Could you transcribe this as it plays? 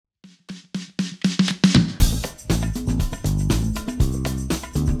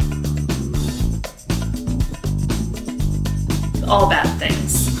all bad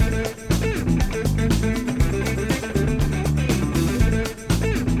things.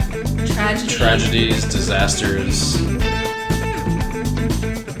 Tragedies, disasters.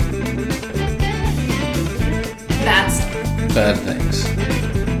 That's Bad things.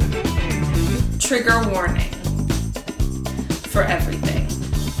 trigger warning for everything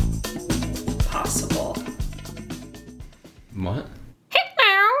possible. What?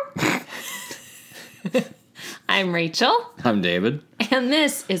 I'm Rachel, I'm David. and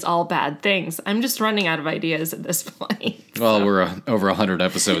this is All Bad Things. I'm just running out of ideas at this point. Well, we're over 100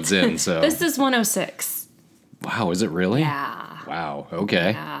 episodes in, so... This is 106. Wow, is it really? Yeah. Wow,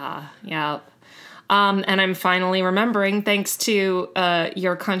 okay. Yeah. And I'm finally remembering, thanks to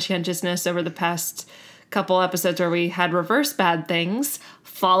your conscientiousness over the past couple episodes where we had reverse bad things.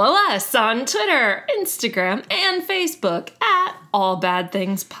 Follow us on Twitter, Instagram, and Facebook at All Bad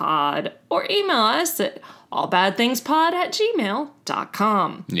Things Pod, or email us at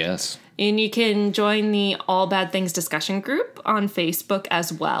allbadthingspod@gmail.com. Yes. And you can join the All Bad Things discussion group on Facebook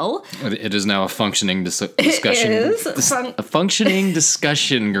as well. It is now a functioning discussion. It is. A functioning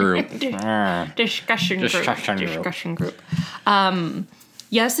discussion group. Discussion group.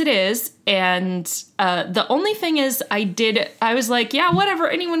 Yes, it is. And the only thing is I was like, yeah, whatever,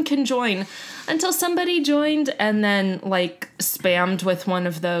 anyone can join. Until somebody joined and then spammed with one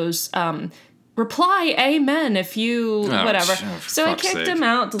of those reply amen if you whatever. So I kicked him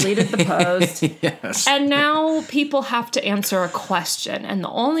out, deleted the post. Yes. And now people have to answer a question. And the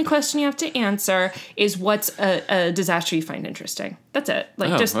only question you have to answer is what's a disaster you find interesting. That's it.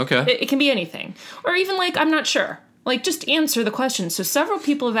 Okay. It can be anything. Or even I'm not sure. Just answer the question. So several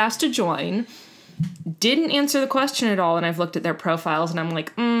people have asked to join, didn't answer the question at all, and I've looked at their profiles and I'm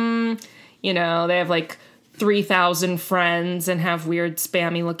like, they have 3,000 friends and have weird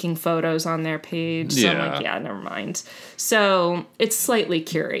spammy looking photos on their page. So I'm like, yeah, never mind. So it's slightly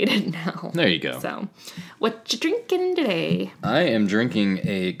curated now. There you go. So what you drinking today? I am drinking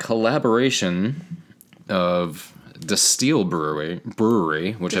a collaboration of Distill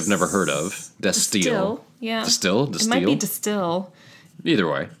Brewery, which I've never heard of. Distill. Yeah. Distill? It might be Distill. Either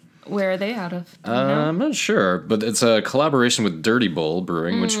way. Where are they out of? I'm not sure, but it's a collaboration with Dirty Bull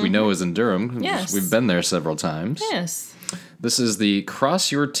Brewing, which we know is in Durham. Yes. We've been there several times. Yes. This is the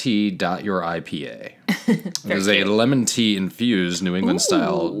Cross Your Tea Your IPA. It is a cute. lemon tea infused New England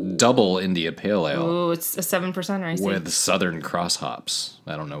style double India Pale Ale Oh, it's a 7% I see. with Southern Cross hops.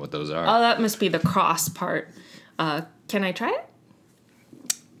 I don't know what those are. Oh, that must be the cross part. Can I try it?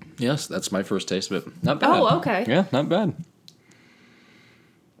 Yes, that's my first taste of it. Not bad. Oh, okay. Yeah, not bad.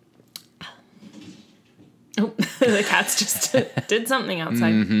 Oh, the cats just did something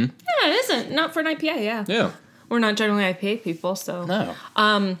outside. Mm-hmm. Yeah, it isn't. Not for an IPA, yeah. Yeah. We're not generally IPA people, so. No.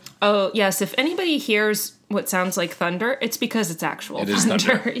 Oh, yes, if anybody hears what sounds like thunder, it's because it's actual It is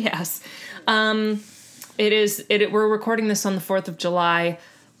thunder. thunder. Yes. It is. We're recording this on the 4th of July,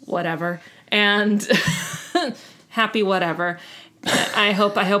 whatever. And happy whatever. I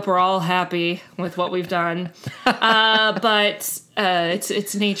hope we're all happy with what we've done. But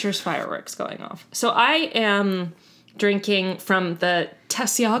it's nature's fireworks going off. So I am drinking from the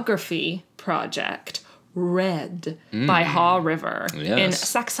Tessiography Project, Red by Haw River in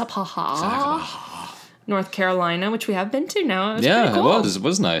Saxapahaw, North Carolina, which we have been to now. It was pretty cool. It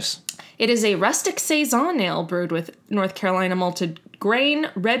was nice. It is a rustic saison ale brewed with North Carolina malted grain,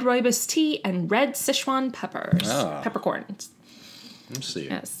 red rooibos tea, and red Sichuan peppers. Peppercorns. Let's see.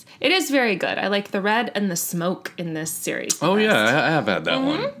 Yes. It is very good. I like the red and the smoke in this series. Oh, yeah, I have had that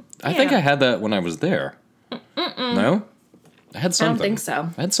one. I think I had that when I was there. No? I had something. I don't think so.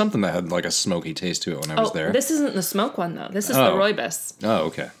 I had something that had a smoky taste to it when I was there. This isn't the smoke one, though. This is the rooibos. Oh,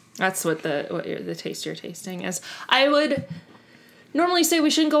 okay. That's what the taste you're tasting is. I would normally say we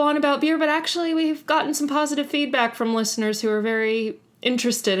shouldn't go on about beer, but actually we've gotten some positive feedback from listeners who are very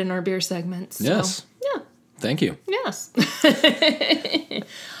interested in our beer segments. So, Yes. yeah. Thank you. Yes.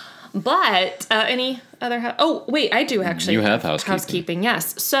 But any other... wait, I do actually. You have housekeeping.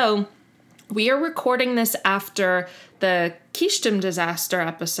 Yes. So we are recording this after the Kishtim disaster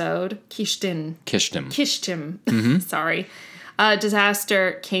episode. Kishtim. Sorry.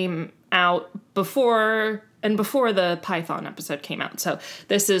 Disaster came out before the Python episode came out. So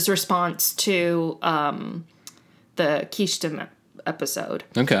this is response to the Kishtim episode.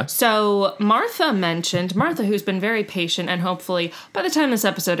 Okay. So Martha, who's been very patient and hopefully by the time this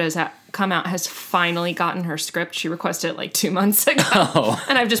episode has come out has finally gotten her script. She requested it 2 months ago. Oh.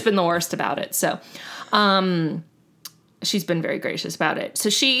 And I've just been the worst about it. So she's been very gracious about it. So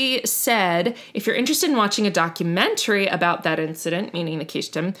she said, if you're interested in watching a documentary about that incident, meaning the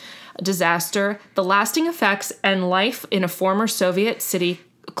Keystone disaster, the lasting effects and life in a former Soviet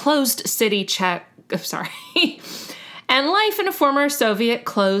closed city, and life in a former Soviet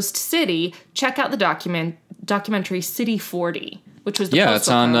closed city, check out the documentary City 40, which was the Yeah, it's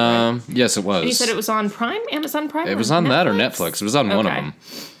on, right? Yes, it was. And you said it was on Prime? Amazon Prime? It was on Netflix? that or Netflix. It was on one of them.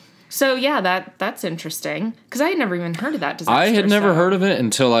 So yeah, that's interesting because I had never even heard of that disaster. I had never heard of it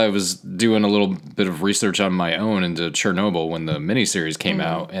until I was doing a little bit of research on my own into Chernobyl when the miniseries came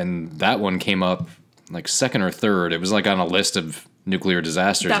out, and that one came up like second or third. It was like on a list of nuclear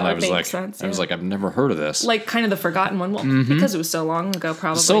disasters, and I was like, I've never heard of this. Like kind of the forgotten one, because it was so long ago,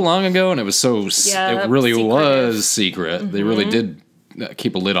 probably So long ago, and it was it really was secret. They really did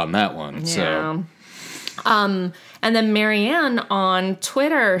keep a lid on that one. Yeah. So. And then Marianne on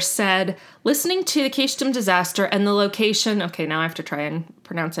Twitter said, listening to the Keystone disaster and the location, okay, now I have to try and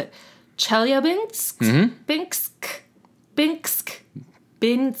pronounce it, Chelyabinsk? Binsk?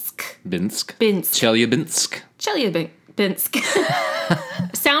 Chelyabinsk.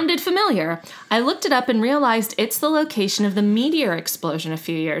 Sounded familiar. I looked it up and realized it's the location of the meteor explosion a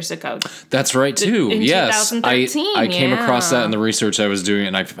few years ago. That's right, too. In yes, 2013, I came across that in the research I was doing,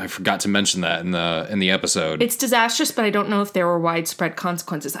 and I forgot to mention that in the episode. It's disastrous, but I don't know if there were widespread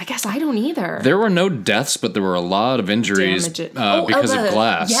consequences. I guess I don't either. There were no deaths, but there were a lot of injuries because of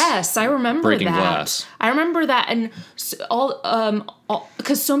glass. Yes, I remember breaking that. glass. I remember that, and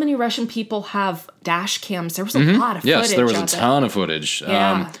because so many Russian people have dash cams, there was a lot of footage. Yes, there was a ton of footage.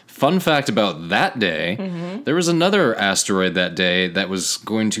 Yeah. Fun fact about that day, there was another asteroid that day that was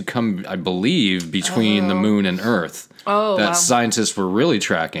going to come, I believe, between the moon and Earth. That scientists were really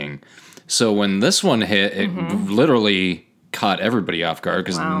tracking. So when this one hit, it literally caught everybody off guard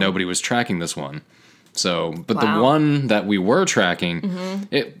because nobody was tracking this one. So, but the one that we were tracking,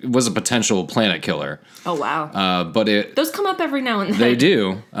 it was a potential planet killer. Oh, wow. But those come up every now and then. They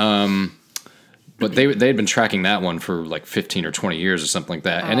do. But they'd been tracking that one for like 15 or 20 years or something like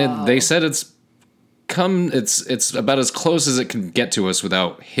that. And they said it's about as close as it can get to us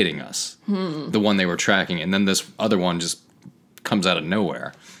without hitting us. The one they were tracking. And then this other one just comes out of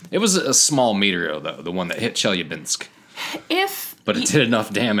nowhere. It was a small meteor, though, the one that hit Chelyabinsk. But it did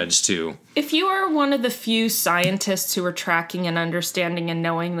enough damage to... If you are one of the few scientists who are tracking and understanding and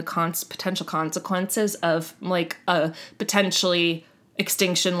knowing the potential consequences of like a potentially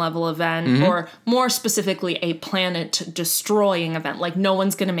extinction level event, or more specifically a planet destroying event, like no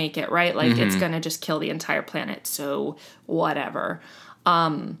one's going to make it, right? Like it's going to just kill the entire planet. So whatever.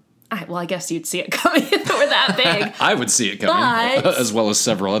 I guess you'd see it coming if it were that big. I would see it coming, as well as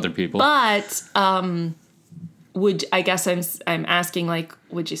several other people. But I'm asking, like,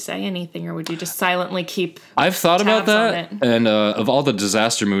 would you say anything, or would you just silently keep? I've thought about that, and of all the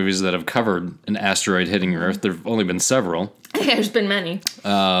disaster movies that have covered an asteroid hitting Earth, there've only been several. There's been many.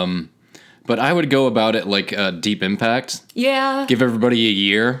 But I would go about it like Deep Impact. Yeah. Give everybody a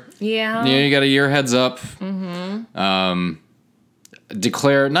year. Yeah. Yeah, you got a year heads up.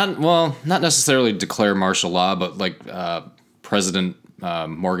 Declare not necessarily declare martial law, but like President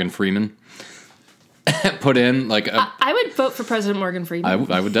Morgan Freeman. Put in like I would vote for President Morgan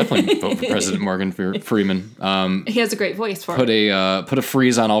Freeman. I would definitely vote for President Morgan Freeman. He has a great voice for it. Put a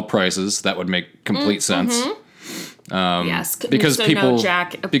freeze on all prices. That would make complete sense. Yes, because so people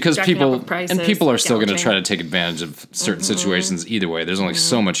people are still going to gouging. try to take advantage of certain situations either way. There's only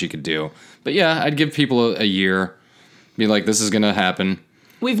so much you could do. But yeah, I'd give people a year. Be like, this is going to happen.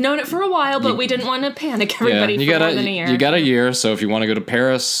 We've known it for a while, but we didn't want to panic everybody for more than a year. You got a year, so if you want to go to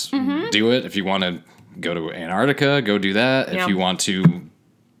Paris, do it. If you want to go to Antarctica, go do that. If you want to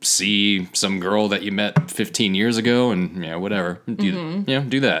see some girl that you met 15 years ago and whatever, do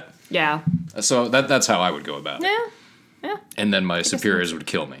that. Yeah. So that's how I would go about it. Yeah. And then my superiors would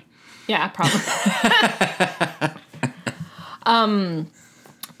kill me. Yeah, probably.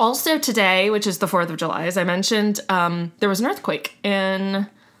 Also today, which is the 4th of July, as I mentioned, there was an earthquake in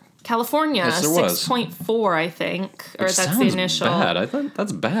California. Yes, there was. 6.4, I think. Or Which that's sounds the initial. Bad. I think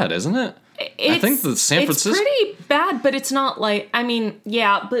that's bad, isn't it? I think the San Francisco... It's pretty bad, but it's not like... I mean,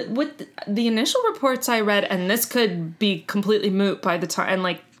 yeah, but with the initial reports I read, and this could be completely moot by the time... and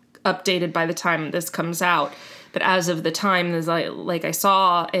like updated by the time this comes out. But as of the time, there's like I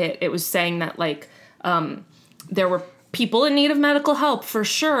saw it was saying that like there were people in need of medical help for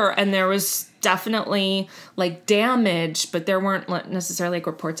sure, and there was definitely like damage, but there weren't necessarily like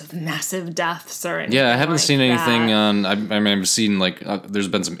reports of massive deaths or anything. Yeah, I haven't like seen anything that. on. I mean, I've seen like there's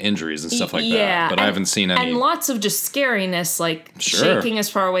been some injuries and stuff like that, but I haven't seen any. And lots of just scariness, like shaking as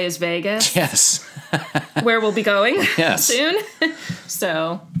far away as Vegas. Yes. where we'll be going Yes. soon.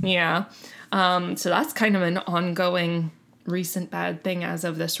 So, yeah. So that's kind of an ongoing recent bad thing as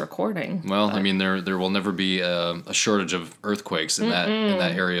of this recording. Well, I mean, there will never be a shortage of earthquakes in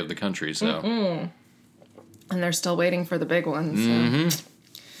that area of the country. So, And they're still waiting for the big ones. So.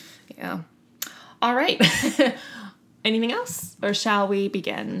 Yeah. All right. Anything else? Or shall we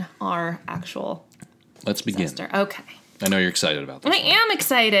begin our actual let's begin. disaster? Okay. I know you're excited about this. I am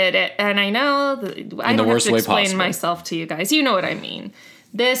excited, and I know that I don't have to explain myself to you guys. You know what I mean.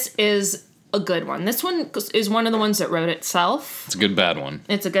 This is a good one. This one is one of the ones that wrote itself. It's a good bad one.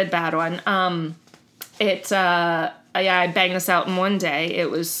 It's a good bad one. I banged this out in one day. It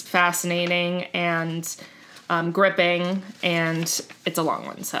was fascinating and gripping, and it's a long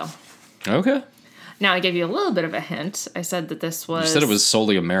one. So Okay. now I gave you a little bit of a hint. I said that this was. You said it was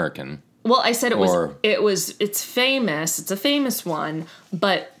solely American. Well, I said it's famous. It's a famous one,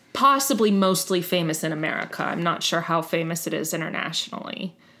 but possibly mostly famous in America. I'm not sure how famous it is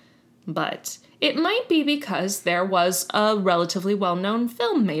internationally. But it might be because there was a relatively well-known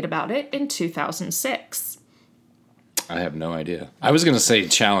film made about it in 2006. I have no idea. I was going to say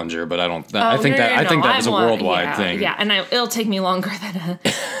Challenger, but I don't. I think that was a worldwide thing. Yeah, and it'll take me longer than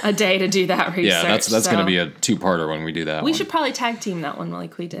a day to do that research. Yeah, that's going to be a two-parter when we do that. We should probably tag team that one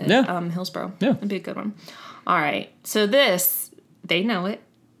like we did. Yeah. Hillsborough. Yeah, that'd be a good one. All right, so this they know it.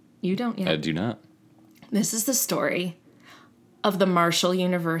 You don't yet. I do not. This is the story of the Marshall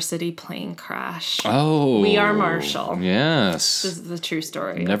University plane crash. Oh, We Are Marshall. Yes, This is the true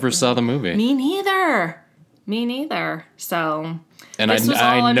story. Never saw the movie. Me neither. So, and this was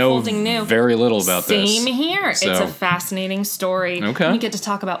I all know unfolding new. very little about this. Same here. So. It's a fascinating story. Okay. And we get to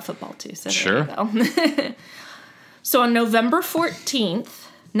talk about football too. So Sure. There you go. So on November 14th,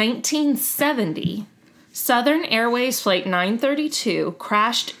 1970, Southern Airways Flight 932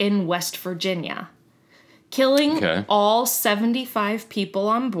 crashed in West Virginia, killing all 75 people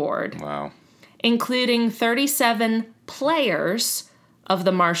on board. Wow. Including 37 players of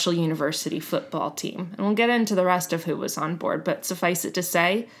the Marshall University football team. And we'll get into the rest of who was on board, but suffice it to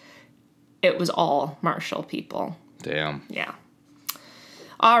say, it was all Marshall people. Damn. Yeah.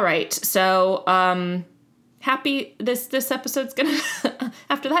 All right. So, happy this episode's gonna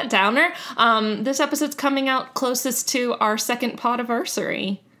after that downer, this episode's coming out closest to our second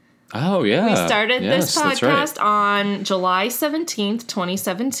podiversary. Oh, yeah. We started this podcast on July 17th,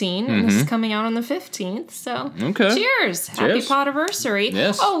 2017, and this is coming out on the 15th. So, cheers. Happy podiversary.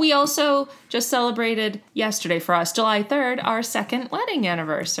 Yes. Oh, we also just celebrated yesterday for us, July 3rd, our second wedding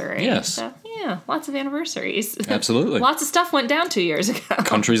anniversary. Yes. So, yeah, lots of anniversaries. Absolutely. Lots of stuff went down 2 years ago.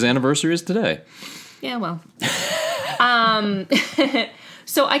 Country's anniversary is today. Yeah, well.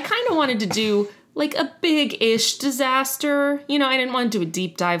 So I kind of wanted to do like a big-ish disaster. You know, I didn't want to do a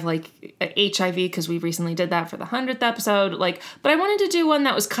deep dive like HIV because we recently did that for the 100th episode. But I wanted to do one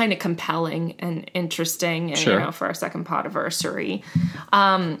that was kind of compelling and interesting, and you know, for our second podiversary.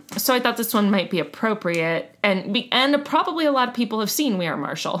 So I thought this one might be appropriate, and probably a lot of people have seen We Are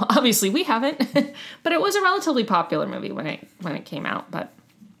Marshall. Obviously, we haven't, but it was a relatively popular movie when it came out.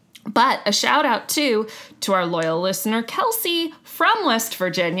 But a shout out to our loyal listener, Kelsey from West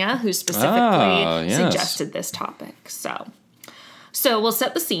Virginia, who specifically suggested this topic. So we'll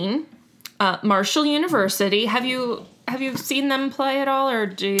set the scene. Marshall University. Have you seen them play at all, or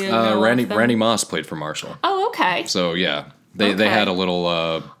do you know Randy Moss played for Marshall. Oh, okay. So yeah, they had a little.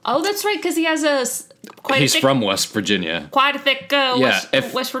 Oh, that's right, because he has he's from West Virginia. Quite a thick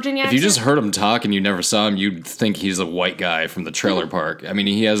West Virginia accent. If you just heard him talk and you never saw him, you'd think he's a white guy from the trailer park. I mean,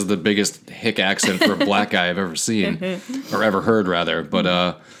 he has the biggest hick accent for a black guy I've ever seen, or ever heard, rather.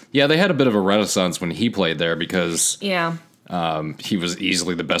 But they had a bit of a renaissance when he played there because he was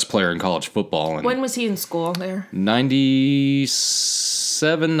easily the best player in college football. And when was he in school there?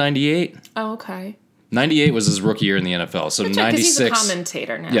 97, 98. Oh, okay. 98 was his rookie year in the NFL. So 96. He's a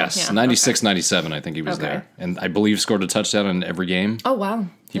commentator now. Yes, yeah, 96, 97, I think he was there. And I believe scored a touchdown in every game. Oh, wow.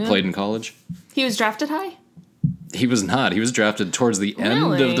 He played in college. He was drafted high? He was not. He was drafted towards the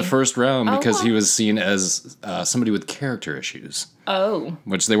end of the first round because he was seen as somebody with character issues. Oh.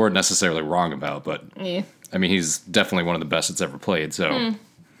 Which they weren't necessarily wrong about, but I mean, he's definitely one of the best that's ever played. So,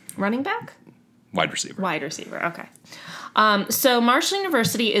 running back? Wide receiver. Okay. So Marshall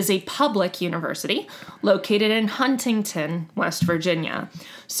University is a public university located in Huntington, West Virginia.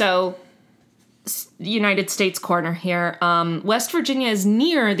 So, United States corner here. West Virginia is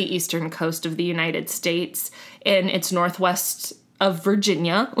near the eastern coast of the United States, and it's northwest of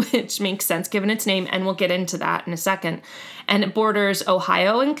Virginia, which makes sense given its name, and we'll get into that in a second. And it borders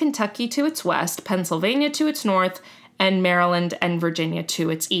Ohio and Kentucky to its west, Pennsylvania to its north, and Maryland and Virginia to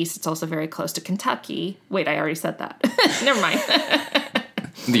its east. It's also very close to Kentucky. Wait, I already said that. Never mind.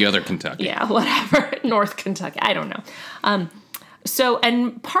 The other Kentucky. Yeah, whatever. North Kentucky. I don't know.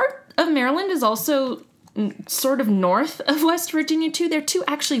 And part of Maryland is also sort of north of West Virginia, too. They're two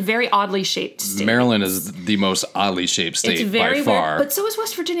actually very oddly shaped states. Maryland is the most oddly shaped state it's very by far. Weird, but so is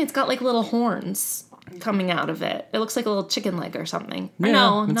West Virginia. It's got like little horns coming out of it. It looks like a little chicken leg or something. Yeah,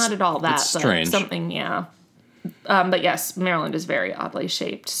 no, not at all that. It's strange. Something, yeah. But yes, Maryland is very oddly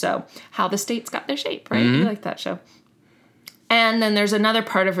shaped. So how the states got their shape, right? You like that show. And then there's another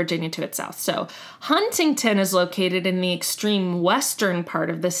part of Virginia to its south. So Huntington is located in the extreme western part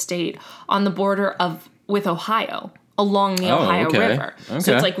of the state on the border with Ohio, along the Ohio River. Okay.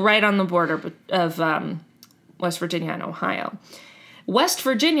 So it's like right on the border of West Virginia and Ohio. West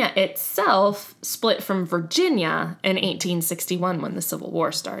Virginia itself split from Virginia in 1861 when the Civil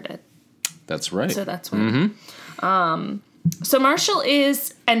War started. That's right. So that's when. So Marshall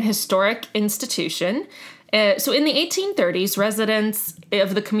is an historic institution. So in the 1830s, residents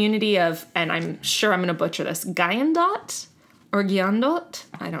of the community of, and I'm sure I'm going to butcher this, Guyandotte or Guyandotte?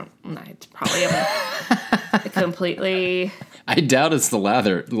 It's probably a completely... I doubt it's the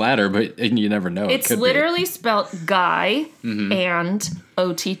latter, but you never know. It's literally spelled Guy and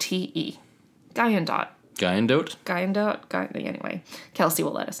O-T-T-E. Guyandotte. Guyandotte? Anyway, Kelsey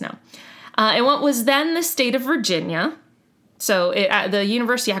will let us know. And what was then the state of Virginia, so the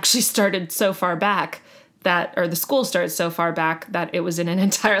university actually started so far back the school started so far back that it was in an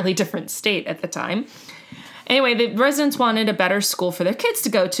entirely different state at the time. Anyway, the residents wanted a better school for their kids to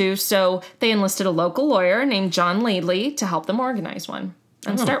go to, so they enlisted a local lawyer named John Laidley to help them organize one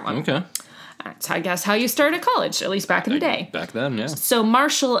and start one. Okay. That's, I guess, how you start a college, at least back in the day. Back then, yeah. So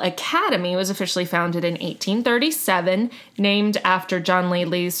Marshall Academy was officially founded in 1837, named after John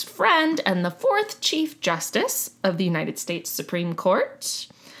Laidley's friend and the fourth Chief Justice of the United States Supreme Court,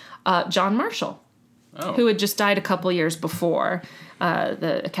 John Marshall, who had just died a couple years before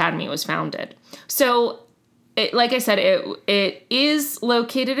the academy was founded. So, like I said, it is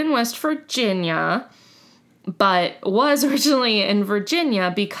located in West Virginia, but was originally in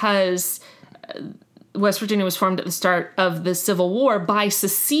Virginia because West Virginia was formed at the start of the Civil War by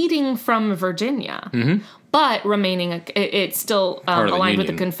seceding from Virginia, but remaining, it's still aligned with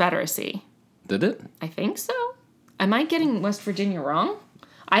the Confederacy. Did it? I think so. Am I getting West Virginia wrong?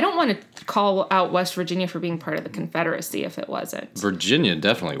 I don't want to call out West Virginia for being part of the Confederacy if it wasn't. Virginia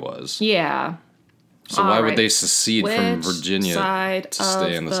definitely was. Yeah. So why would they secede from Virginia to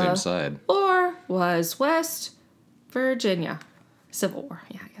stay on the same side? Or was West Virginia Civil War?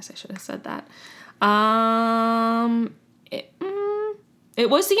 Yeah, I guess I should have said that. It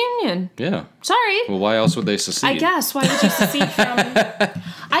was the Union. Yeah. Sorry. Well, why else would they secede? I guess. Why would you secede from...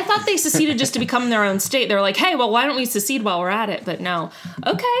 I thought they seceded just to become their own state. They were like, hey, well, why don't we secede while we're at it? But no.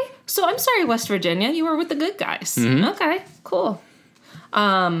 Okay. So I'm sorry, West Virginia. You were with the good guys. Okay. Cool.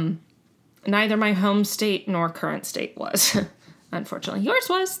 Neither my home state nor current state was. Unfortunately. Yours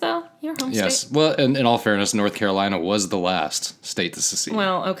was, though. Your home state. Yes. Well, in all fairness, North Carolina was the last state to secede.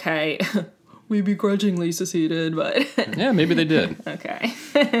 Well, okay. We begrudgingly seceded, but... Yeah, maybe they did. Okay.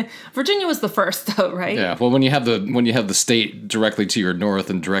 Virginia was the first, though, right? Yeah. Well, when you have the state directly to your north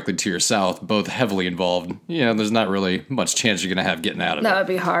and directly to your south, both heavily involved, there's not really much chance you're going to have getting out of it. That would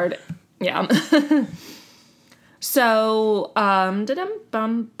be hard. Yeah. So, Marshall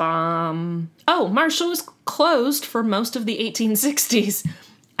was closed for most of the 1860s,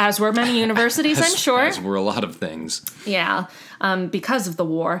 as were many universities, I'm sure. As were a lot of things. Yeah, because of the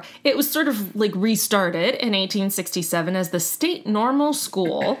war. It was sort of like restarted in 1867 as the State Normal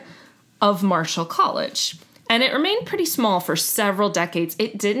School of Marshall College. And it remained pretty small for several decades.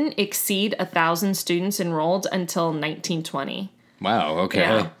 It didn't exceed 1,000 students enrolled until 1920. Wow, okay.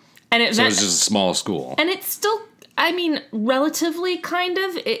 Yeah. And so it's just a small school. And it's still, relatively kind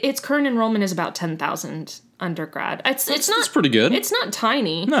of. Its current enrollment is about 10,000 undergrad. It's not. It's pretty good. It's not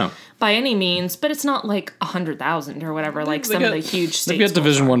tiny. No. By any means, but it's not like 100,000 or whatever, like some of the huge states. They've got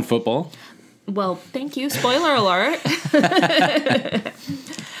Division I football. Well, thank you. Spoiler alert.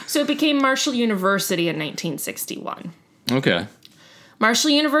 So it became Marshall University in 1961. Okay.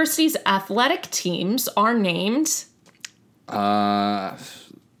 Marshall University's athletic teams are named... the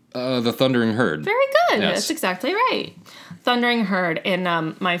Thundering Herd. Very good. Yes. That's exactly right. Thundering Herd. In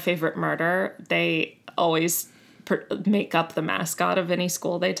My Favorite Murder, they always make up the mascot of any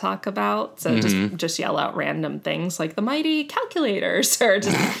school they talk about. So just yell out random things like the Mighty Calculators or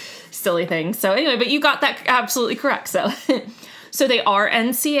just silly things. So anyway, but you got that absolutely correct. So they are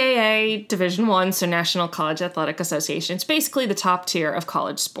NCAA Division I, so National College Athletic Association. It's basically the top tier of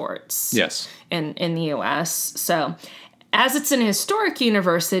college sports. Yes. In the U.S. So as it's an historic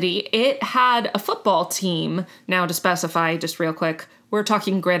university, it had a football team. Now, to specify, just real quick, we're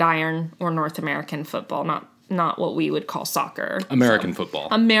talking gridiron or North American football, not what we would call soccer. American football.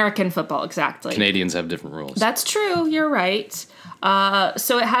 American football, exactly. Canadians have different rules. That's true. You're right.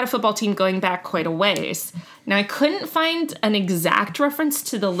 So it had a football team going back quite a ways. Now, I couldn't find an exact reference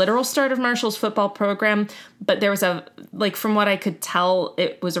to the literal start of Marshall's football program, but there was from what I could tell,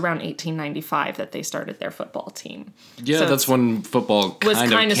 it was around 1895 that they started their football team. Yeah, so that's when football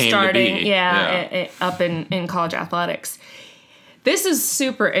kind of starting. To be. Yeah. Up in college athletics. This is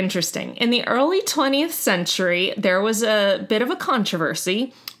super interesting. In the early 20th century, there was a bit of a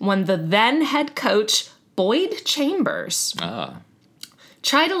controversy when the then head coach, Boyd Chambers,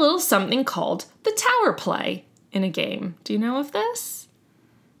 tried a little something called the tower play in a game. Do you know of this?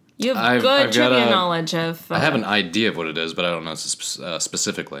 You have good trivia knowledge of... I have an idea of what it is, but I don't know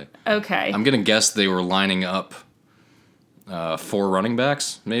specifically. Okay. I'm going to guess they were lining up 4 running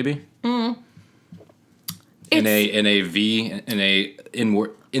backs, maybe? In a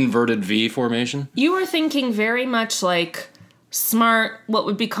inverted V formation? You were thinking very much like smart, what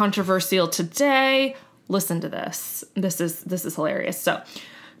would be controversial today. Listen to this. This is hilarious. So,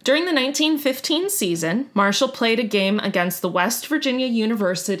 during the 1915 season, Marshall played a game against the West Virginia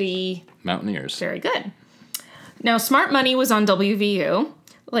University Mountaineers. Very good. Now, smart money was on WVU,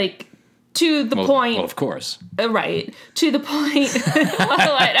 to the point. Well, of course. Right. To the point.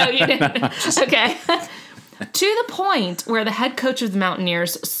 Oh, you didn't. Okay. To the point where the head coach of the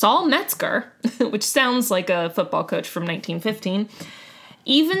Mountaineers, Saul Metzger, which sounds like a football coach from 1915,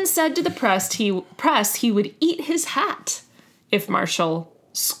 even said to the press he would eat his hat if Marshall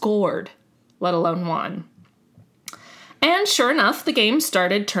scored, let alone won. And sure enough, the game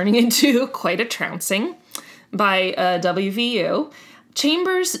started turning into quite a trouncing by WVU.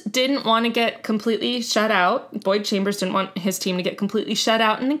 Chambers didn't want to get completely shut out. Boyd Chambers didn't want his team to get completely shut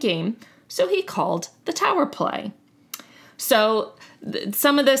out in the game, so he called the tower play. So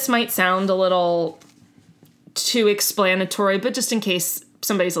some of this might sound a little too explanatory, but just in case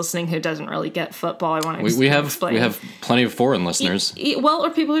somebody's listening who doesn't really get football, I want to explain. We have plenty of foreign listeners. Or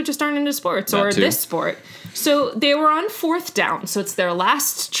people who just aren't into sports or this sport. So they were on 4th down, so it's their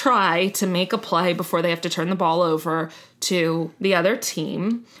last try to make a play before they have to turn the ball over to the other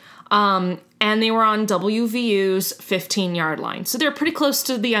team. And they were on WVU's 15-yard line. So they're pretty close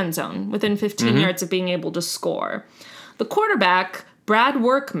to the end zone, within 15 yards of being able to score. The quarterback, Brad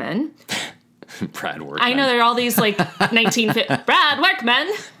Workman... Brad Workman. I know there are all these 1950... Brad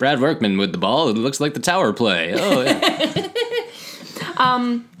Workman! Brad Workman with the ball. It looks like the tower play. Oh, yeah.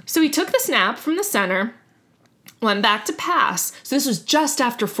 So he took the snap from the center, went back to pass. So this was just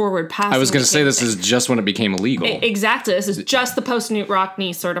after forward passing. I was going to say this is just when it became illegal. Exactly. This is just the post-Knute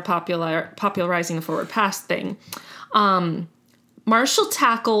Rockne sort of popularizing the forward pass thing. Marshall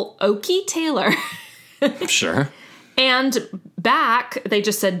tackle Okie Taylor. Sure. And they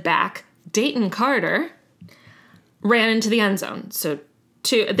just said back, Dayton Carter ran into the end zone. So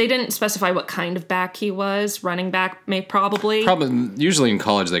they didn't specify what kind of back he was. Running back, probably. Usually in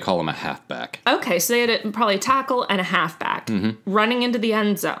college they call him a halfback. Okay, so they had probably a tackle and a halfback running into the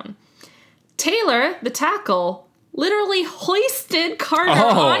end zone. Taylor, the tackle, literally hoisted Carter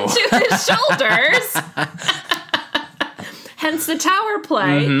onto his shoulders. Hence the tower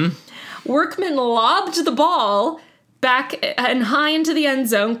play. Workman lobbed the ball back and high into the end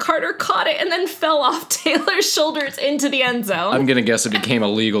zone. Carter caught it and then fell off Taylor's shoulders into the end zone. I'm going to guess it became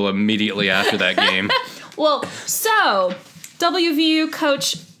illegal immediately after that game. Well, so WVU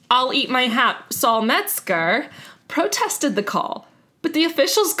coach I'll Eat My Hat, Saul Metzger, protested the call. But the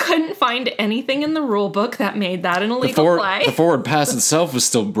officials couldn't find anything in the rule book that made that an illegal play. The forward pass itself was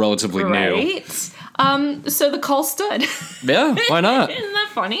still relatively new. So the call stood. Yeah, why not? Isn't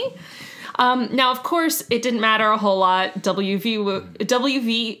that funny? Now, of course, it didn't matter a whole lot.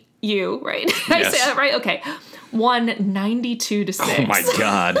 WVU, right? Yes. I say that right? Okay. Won 92-6. Oh my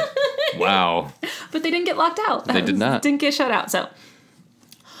God. Wow. But they didn't get locked out. They did not. Didn't get shut out. So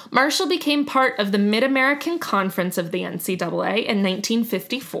Marshall became part of the Mid-American Conference of the NCAA in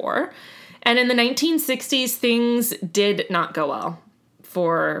 1954. And in the 1960s, things did not go well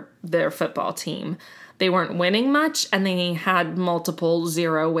for their football team. They weren't winning much, and they had multiple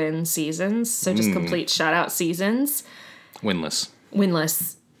 0-win seasons, so just complete shutout seasons.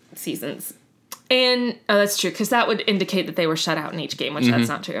 Winless seasons. And, that's true, because that would indicate that they were shut out in each game, which that's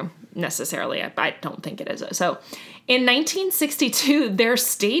not true. necessarily. I don't think it is. So in 1962, their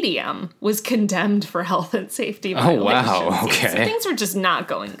stadium was condemned for health and safety violations. Oh, wow. Okay. So things were just not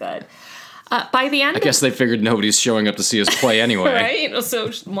going good. By the end I guess they figured nobody's showing up to see us play anyway. right?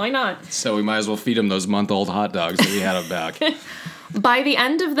 So why not? So we might as well feed them those month-old hot dogs that we had up back. By the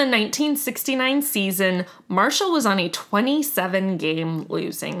end of the 1969 season, Marshall was on a 27-game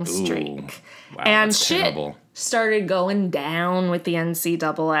losing streak. Wow, and that's shit terrible. started going down with the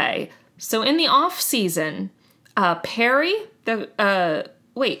NCAA. So in the off-season, Perry, I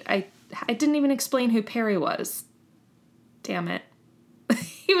didn't even explain who Perry was. Damn it.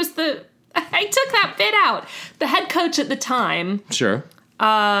 He was I took that bit out. The head coach at the time. Sure.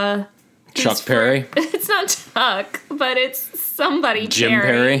 Chuck Perry? It's not Chuck, but it's somebody Jim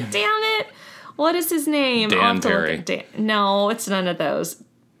Perry? Damn it. What is his name? Dan Perry. No, it's none of those.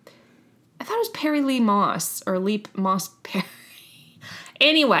 I thought it was Perry Lee Moss or Lee Moss Perry.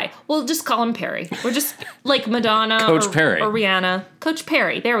 Anyway, we'll just call him Perry. We're just like Madonna Coach Perry. or Rihanna. Coach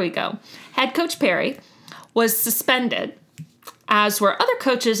Perry. There we go. Head Coach Perry was suspended, as were other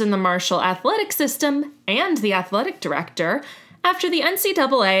coaches in the Marshall athletic system and the athletic director, after the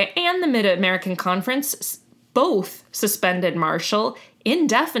NCAA and the Mid-American Conference both suspended Marshall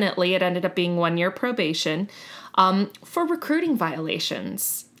indefinitely. It ended up being 1-year probation for recruiting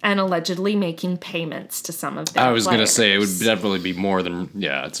violations and allegedly making payments to some of their I was going to players. say it would definitely be more than,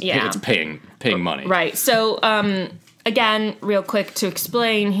 it's paying money. Right. So, again, real quick to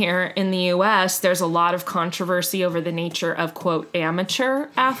explain here in the U.S., there's a lot of controversy over the nature of, quote, amateur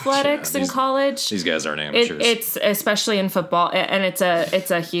athletics in college. These guys aren't amateurs. It's especially in football, and it's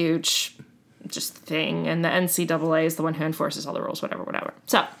a huge just thing, and the NCAA is the one who enforces all the rules, whatever.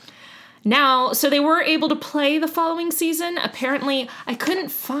 So they were able to play the following season. Apparently, I couldn't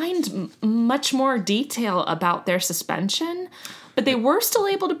find much more detail about their suspension, but they were still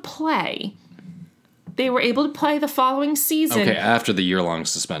able to play. They were able to play the following season. Okay, after the year-long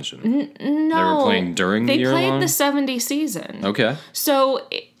suspension. No. They were playing during the year-long? They played the 70 season. Okay. So,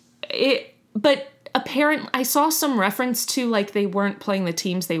 but apparently, I saw some reference to, like, they weren't playing the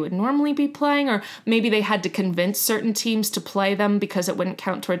teams they would normally be playing, or maybe they had to convince certain teams to play them because it wouldn't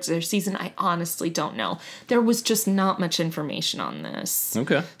count towards their season. I honestly don't know. There was just not much information on this.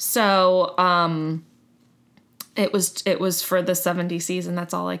 Okay. So, It was for the 70 season.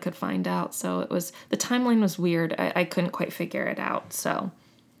 That's all I could find out. So the timeline was weird. I couldn't quite figure it out. So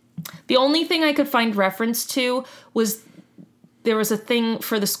the only thing I could find reference to was there was a thing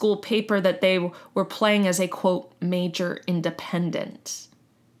for the school paper that they were playing as a, quote, major independent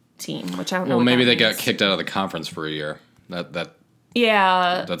team, which I don't know. Well, what maybe that they means. got kicked out of the conference for a year.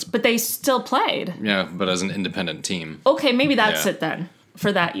 Yeah, that's but they still played. Yeah, but as an independent team. Okay, maybe that's it then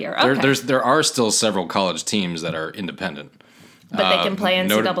for that year. Okay. There are still several college teams that are independent. But they can play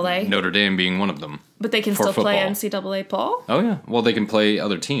NCAA? Notre Dame being one of them. But they can for still play football. NCAA, Paul? Oh, yeah. Well, they can play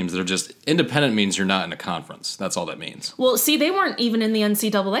other teams. They're just... Independent means you're not in a conference. That's all that means. Well, see, they weren't even in the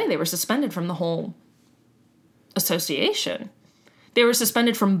NCAA. They were suspended from the whole association. They were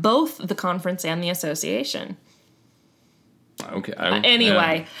suspended from both the conference and the association. Okay.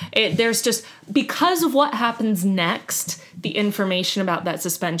 Anyway, there's just... Because of what happens next, the information about that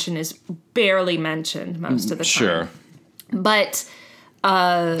suspension is barely mentioned most of the time. Sure. But...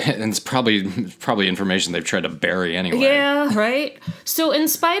 and it's probably information they've tried to bury anyway. Yeah, right? So in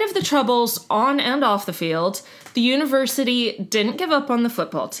spite of the troubles on and off the field, the university didn't give up on the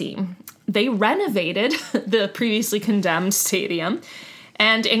football team. They renovated the previously condemned stadium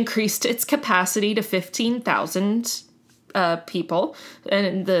and increased its capacity to 15,000 people.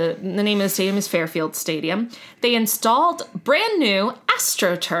 And the name of the stadium is Fairfield Stadium. They installed brand new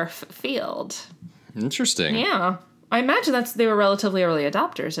AstroTurf field. Interesting. Yeah. I imagine they were relatively early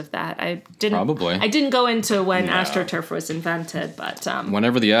adopters of that. I Probably. didn't go into when AstroTurf was invented, but...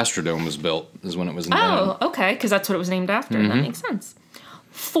 Whenever the Astrodome was built is when it was invented. Oh, okay, because that's what it was named after. Mm-hmm. That makes sense.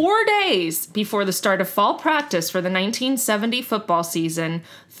 4 days before the start of fall practice for the 1970 football season,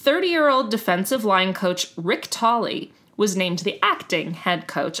 30-year-old defensive line coach Rick Tolley was named the acting head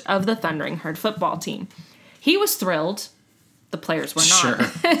coach of the Thundering Herd football team. He was thrilled. The players were not.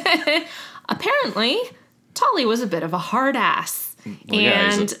 Sure. Apparently... Tolley was a bit of a hard ass. Well,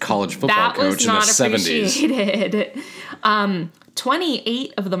 yeah, he's a college football coach in the 70s.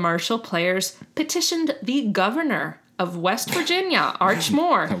 28 of the Marshall players petitioned the governor of West Virginia, Arch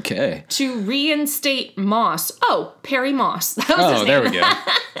Moore, to reinstate Moss. Oh, Perry Moss. That was his name. There we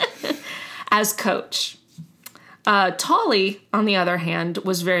go. As coach. Tolley, on the other hand,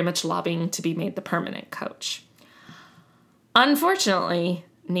 was very much lobbying to be made the permanent coach. Unfortunately,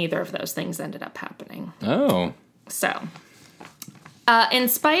 neither of those things ended up happening. Oh. So, In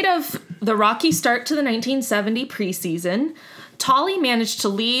spite of the rocky start to the 1970 preseason, Tolley managed to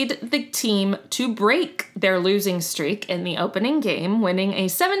lead the team to break their losing streak in the opening game, winning a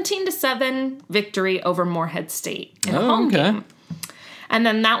 17-7 victory over Morehead State in a home game. And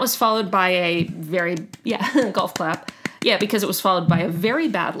then that was followed by a golf clap. Yeah, because it was followed by a very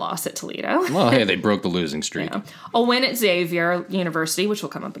bad loss at Toledo. Well, hey, they broke the losing streak. Yeah. A win at Xavier University, which will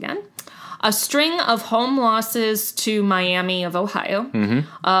come up again. A string of home losses to Miami of Ohio,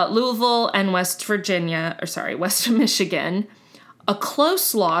 Louisville and West Michigan, a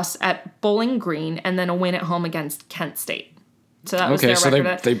close loss at Bowling Green, and then a win at home against Kent State. So that was their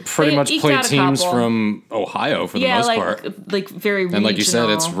record. They pretty much played teams from Ohio for the most part. Like very regional. And like you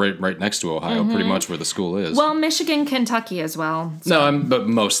said, it's right next to Ohio, pretty much where the school is. Well, Michigan, Kentucky as well. So. No, but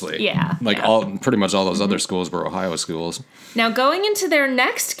mostly. Yeah. Pretty much all those other schools were Ohio schools. Now going into their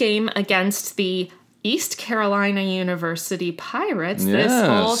next game against the East Carolina University Pirates, this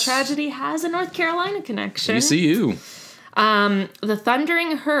whole tragedy has a North Carolina connection. ECU. The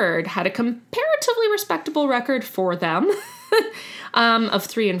Thundering Herd had a comparatively respectable record for them. Of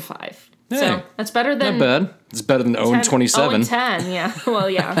 3-5. Hey, so that's better than... Not bad. It's better than 0-27. 0-10, yeah. Well,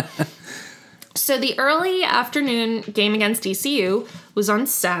 yeah. So the early afternoon game against ECU was on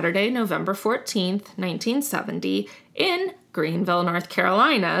Saturday, November 14th, 1970, in Greenville, North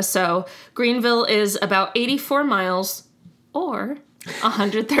Carolina. So Greenville is about 84 miles or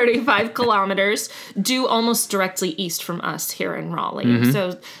 135 kilometers due almost directly east from us here in Raleigh.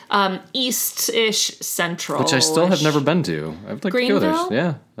 So east-ish, central. Which I still have never been to. I'd like Greenville? to go there.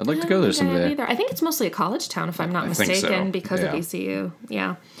 Yeah, I'd like to go there someday. I think it's mostly a college town, if I'm not mistaken, because of ECU.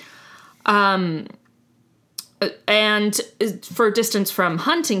 Yeah. And for distance from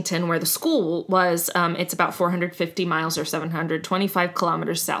Huntington, where the school was, it's about 450 miles or 725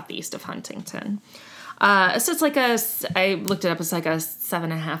 kilometers southeast of Huntington. So it's like I looked it up, it's like a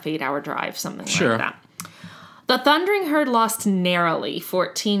 7.5, 8 hour drive, something like that. The Thundering Herd lost narrowly,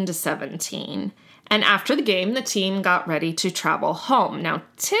 14-17. And after the game, the team got ready to travel home. Now,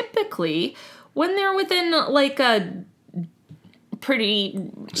 typically, when they're within like a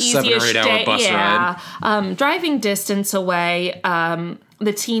pretty easy-ish 7 or 8 hour bus ride. Driving distance away,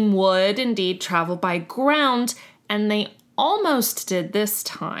 the team would indeed travel by ground, and they almost did this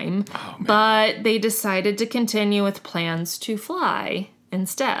time, but they decided to continue with plans to fly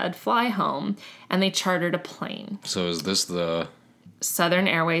home, and they chartered a plane. So is this the... Southern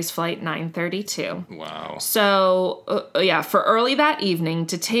Airways Flight 932. Wow. So, for early that evening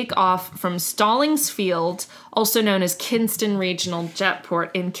to take off from Stallings Field, also known as Kinston Regional Jetport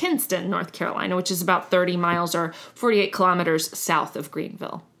in Kinston, North Carolina, which is about 30 miles or 48 kilometers south of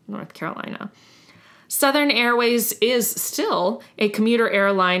Greenville, North Carolina. Southern Airways is still a commuter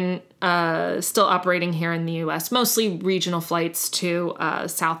airline still operating here in the U.S., mostly regional flights to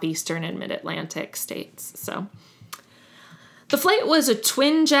southeastern and mid-Atlantic states. So the flight was a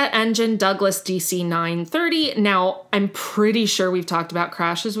twin-jet engine Douglas DC-930. Now, I'm pretty sure we've talked about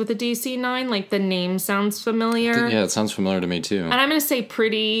crashes with a DC-9. Like, the name sounds familiar. Yeah, it sounds familiar to me, too. And I'm going to say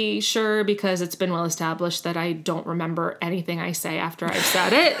pretty sure because it's been well established that I don't remember anything I say after I've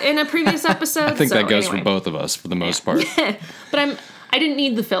said it in a previous episode. I think that goes for both of us, for the most part. But I didn't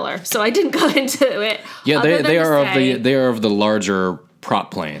need the filler, so I didn't go into it. Yeah, they are of the larger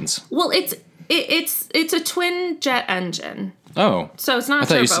prop planes. Well, it's a twin jet engine. Oh. So it's not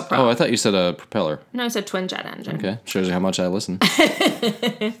a turboprop. I thought you said a propeller. No, I said twin jet engine. Okay. Shows you how much I listen.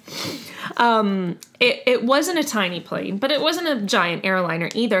 It wasn't a tiny plane, but it wasn't a giant airliner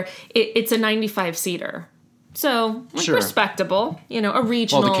either. It's a 95-seater. So, respectable. A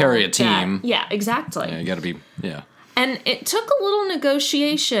regional Well, to carry a team. Jet. Yeah, exactly. Yeah, you gotta be, yeah. And it took a little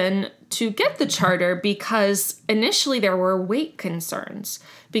negotiation to get the charter because initially there were weight concerns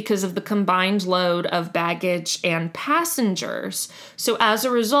because of the combined load of baggage and passengers. So as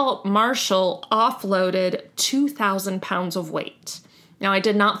a result, Marshall offloaded 2,000 pounds of weight. Now, I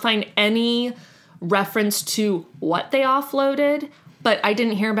did not find any reference to what they offloaded, but I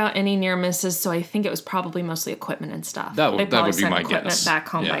didn't hear about any near misses, so I think it was probably mostly equipment and stuff. That would be my equipment guess. Back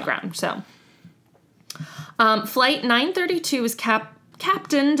home by ground, so... Flight 932 was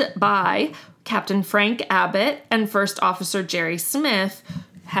captained by Captain Frank Abbott and First Officer Jerry Smith,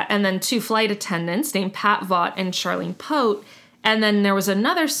 and then 2 flight attendants named Pat Vaught and Charlene Pote. And then there was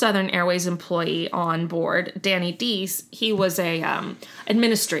another Southern Airways employee on board, Danny Deese. He was a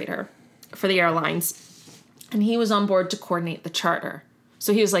administrator for the airlines, and he was on board to coordinate the charter.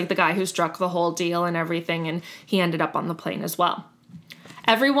 So he was like the guy who struck the whole deal and everything, and he ended up on the plane as well.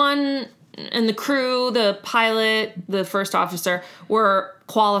 Everyone... And the crew, the pilot, the first officer were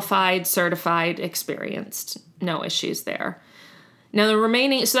qualified, certified, experienced. No issues there. Now the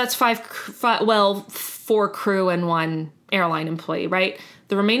remaining, so that's four crew and one airline employee, right?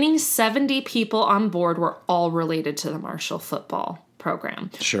 The remaining 70 people on board were all related to the Marshall football program.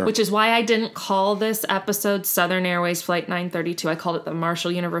 Sure. Which is why I didn't call this episode Southern Airways Flight 932. I called it the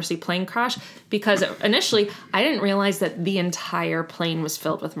Marshall University plane crash because initially I didn't realize that the entire plane was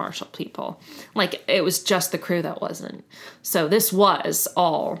filled with Marshall people. Like, it was just the crew that wasn't. So this was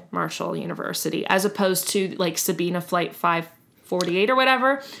all Marshall University, as opposed to like Sabina Flight 548 or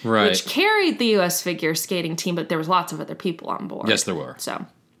whatever, right, which carried the U.S. figure skating team, but there was lots of other people on board. Yes, there were. So,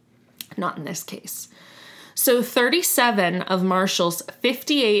 not in this case. So 37 of Marshall's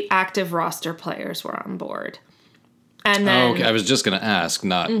 58 active roster players were on board. And then... okay, I was just going to ask,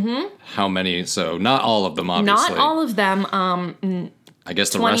 not how many, so not all of them, obviously. Not all of them. I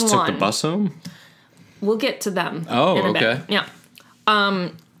guess the rest took the bus home? We'll get to them in a okay. bit. Yeah.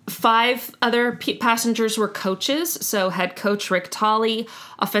 5 other passengers were coaches. So head coach Rick Tolley,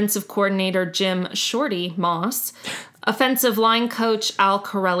 offensive coordinator Jim Shorty Moss, offensive line coach Al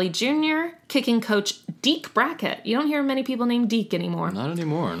Corelli Jr., kicking coach Deke Brackett. You don't hear many people named Deke anymore. Not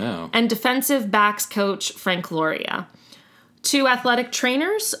anymore, no. And defensive backs coach Frank Loria. 2 athletic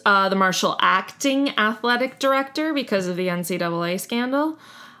trainers, the Marshall acting athletic director because of the NCAA scandal,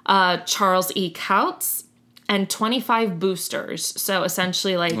 Charles E. Kautz, and 25 boosters. So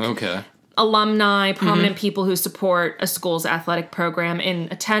essentially like alumni, prominent people who support a school's athletic program in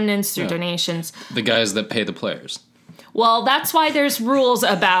attendance through donations. The guys that pay the players. Well, that's why there's rules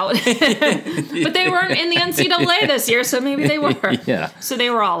about it. But they weren't in the NCAA this year, so maybe they were. Yeah. So they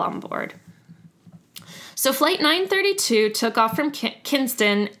were all on board. So Flight 932 took off from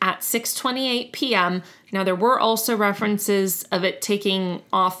Kinston at 6:28 p.m. Now, there were also references of it taking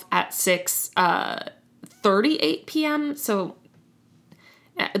off at 6:38 p.m., so...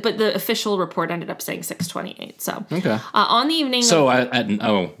 But the official report ended up saying 6:28. So on the evening, so at 6:30.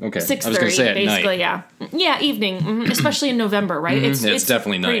 I was going to say at basically, night. yeah, evening, especially in November, right? It's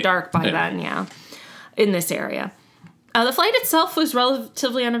definitely pretty night. dark by then, in this area. The flight itself was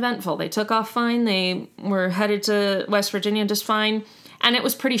relatively uneventful. They took off fine. They were headed to West Virginia just fine. And it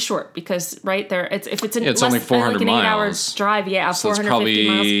was pretty short because, right there, it's only 400 like an miles. 8-hour drive. Yeah, so 450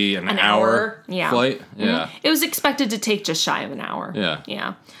 miles. It's probably an hour flight. Yeah. It was expected to take just shy of an hour. Yeah.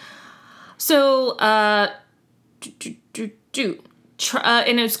 Yeah. So, and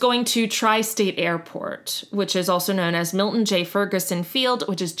it's going to Tri-State Airport, which is also known as Milton J. Ferguson Field,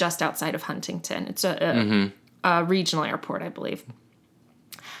 which is just outside of Huntington. It's a regional airport, I believe.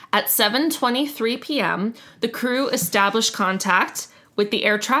 At 7:23 p.m., the crew established contact with the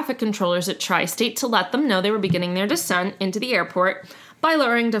air traffic controllers at Tri-State to let them know they were beginning their descent into the airport by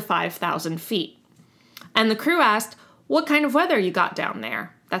lowering to 5,000 feet. And the crew asked, "What kind of weather you got down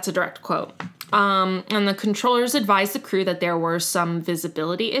there?" That's a direct quote. And the controllers advised the crew that there were some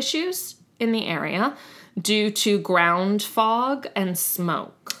visibility issues in the area due to ground fog and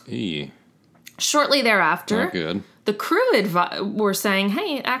smoke. Shortly thereafter, the crew were saying,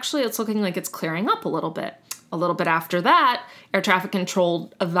 hey, actually, it's looking like it's clearing up a little bit. A little bit after that, air traffic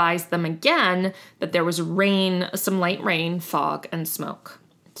control advised them again that there was rain, some light rain, fog, and smoke.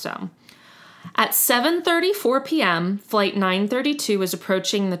 So at 7:34 p.m., Flight 932 was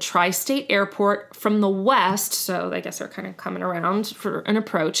approaching the Tri-State Airport from the west, so I guess they're kind of coming around for an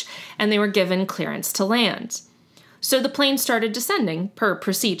approach, and they were given clearance to land. So the plane started descending per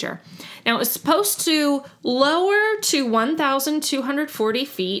procedure. Now, it was supposed to lower to 1,240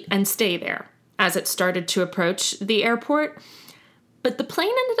 feet and stay there as it started to approach the airport, but the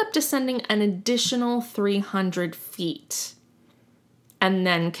plane ended up descending an additional 300 feet and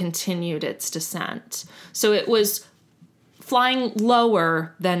then continued its descent. So it was flying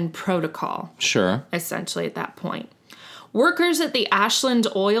lower than protocol. Sure. Essentially at that point. Workers at the Ashland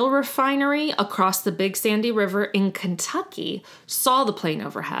Oil Refinery across the Big Sandy River in Kentucky saw the plane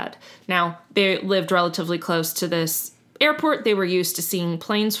overhead. Now, they lived relatively close to this airport. They were used to seeing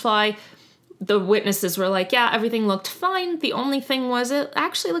planes fly. The witnesses were like, yeah, everything looked fine. The only thing was it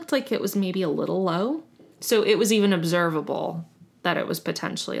actually looked like it was maybe a little low. So it was even observable that it was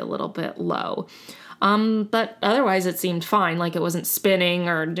potentially a little bit low. But otherwise it seemed fine, like it wasn't spinning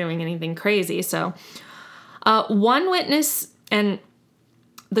or doing anything crazy. So one witness, and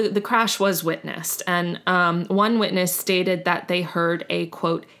the crash was witnessed, and one witness stated that they heard a,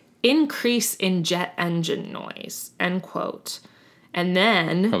 quote, increase in jet engine noise, end quote. And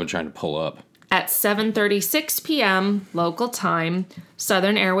then... probably trying to pull up. At 7:36 p.m. local time,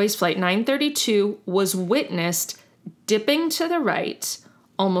 Southern Airways Flight 932 was witnessed dipping to the right,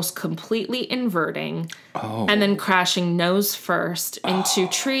 almost completely inverting, and then crashing nose first into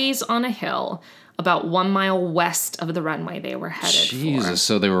trees on a hill about 1 mile west of the runway they were headed for. Jesus,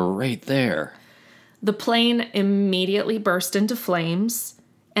 so they were right there. The plane immediately burst into flames,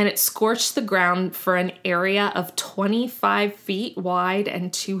 and it scorched the ground for an area of 25 feet wide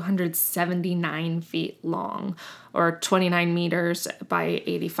and 279 feet long, or 29 meters by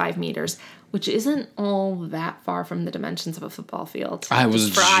 85 meters, which isn't all that far from the dimensions of a football field. I was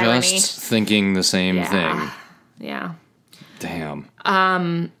just thinking the same thing. Yeah. Damn.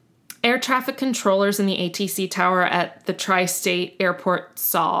 Air traffic controllers in the ATC tower at the Tri-State Airport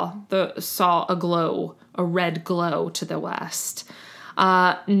saw a red glow to the west.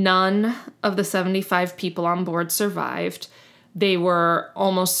 None of the 75 people on board survived. They were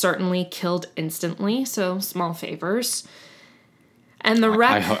almost certainly killed instantly, so small favors. And the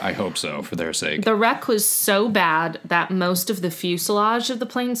wreck... I hope so, for their sake. The wreck was so bad that most of the fuselage of the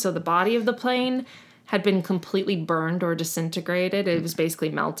plane, so the body of the plane, had been completely burned or disintegrated. It was basically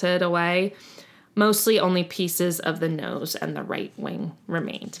melted away. Mostly only pieces of the nose and the right wing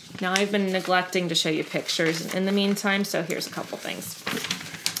remained. Now, I've been neglecting to show you pictures in the meantime, so here's a couple things.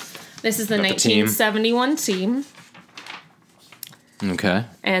 This is the 1971 team. Okay.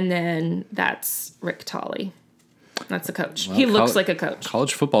 And then that's Rick Tolley. That's the coach. Well, he looks like a coach.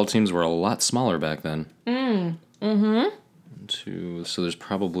 College football teams were a lot smaller back then. So there's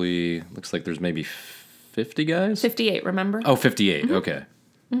probably, looks like there's maybe 50 guys? 58, remember? Oh, 58, okay.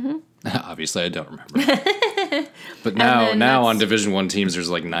 Obviously, I don't remember. But now on Division I teams, there's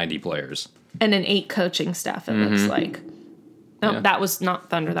like 90 players. And an 8 coaching staff, it looks like. No, that was not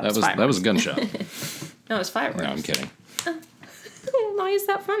thunder, that was fireworks. That was a gunshot. No, it was fireworks. No, I'm kidding. Why is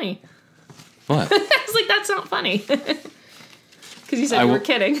that funny? What? I was like, that's not funny. Because you said you were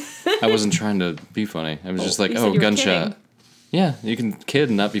kidding. I wasn't trying to be funny. I was just like, gunshot. Kidding. Yeah, you can kid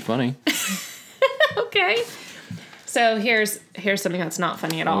and not be funny. Okay. So here's something that's not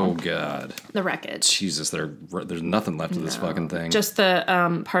funny at all. Oh, God. The wreckage. Jesus, there's nothing left of this fucking thing. Just the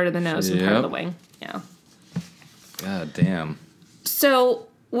part of the nose and part of the wing. Yeah. God damn. So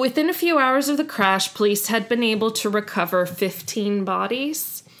within a few hours of the crash, police had been able to recover 15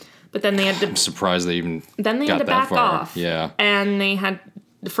 bodies. But then they had to... I'm surprised they even Then they got had to that back far. off. Yeah. And they had,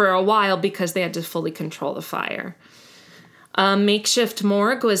 for a while, because they had to fully control the fire. A makeshift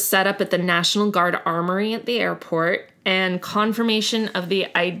morgue was set up at the National Guard Armory at the airport, and confirmation of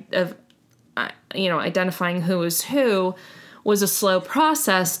identifying who was who was a slow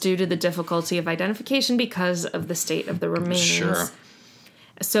process due to the difficulty of identification because of the state of the remains. Sure.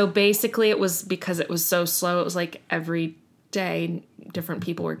 So basically, it was because it was so slow. It was like every day, different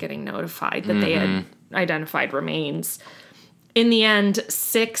people were getting notified that they had identified remains. In the end,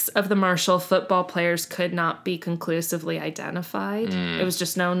 6 of the Marshall football players could not be conclusively identified. It was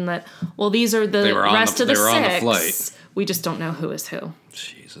just known that, well, these are the rest of the 6. On the flight. We just don't know who is who.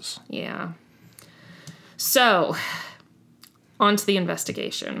 Jesus. Yeah. So, on to the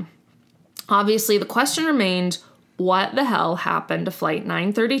investigation. Obviously, the question remained, what the hell happened to Flight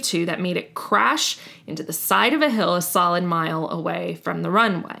 932 that made it crash into the side of a hill a solid mile away from the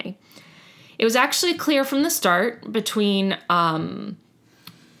runway? It was actually clear from the start between, because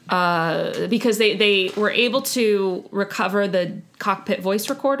they were able to recover the cockpit voice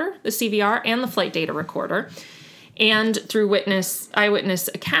recorder, the CVR, and the flight data recorder. And through eyewitness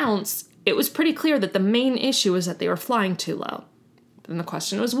accounts, it was pretty clear that the main issue was that they were flying too low. Then the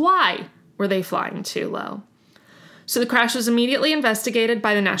question was, why were they flying too low? So the crash was immediately investigated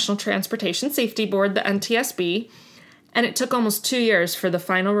by the National Transportation Safety Board, the NTSB, and it took almost 2 years for the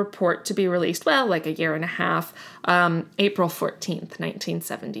final report to be released. Well, like a year and a half. April 14th,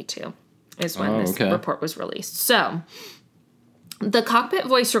 1972 is when this report was released. So the cockpit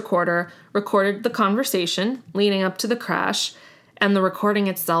voice recorder recorded the conversation leading up to the crash, and the recording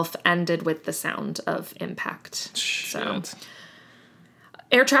itself ended with the sound of impact. Shit. So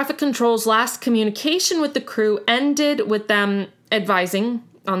air traffic control's last communication with the crew ended with them advising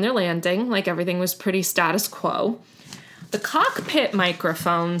on their landing, like everything was pretty status quo. The cockpit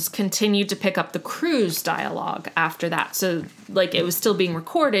microphones continued to pick up the crew's dialogue after that. So, like, it was still being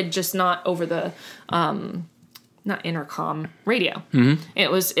recorded, just not over the, not intercom radio. Mm-hmm. It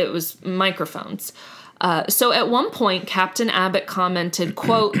was microphones. So at one point, Captain Abbott commented,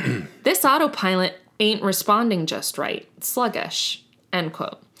 quote, "This autopilot ain't responding just right. Sluggish," end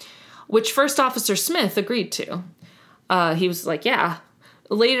quote. Which First Officer Smith agreed to. He was like, yeah.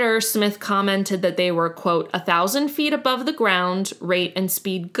 Later, Smith commented that they were, quote, 1,000 feet above the ground, rate and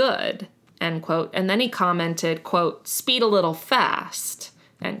speed good, end quote. And then he commented, quote, "speed a little fast,"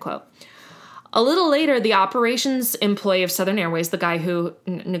 end quote. A little later, the operations employee of Southern Airways, the guy who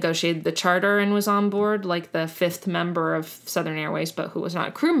negotiated the charter and was on board, like the fifth member of Southern Airways, but who was not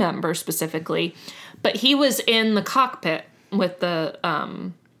a crew member specifically, but he was in the cockpit with the,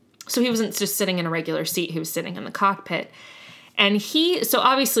 so he wasn't just sitting in a regular seat, he was sitting in the cockpit. And so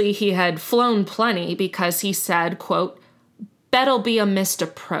obviously he had flown plenty because he said, quote, "Bet'll be a missed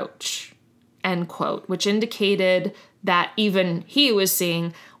approach," end quote, which indicated that even he was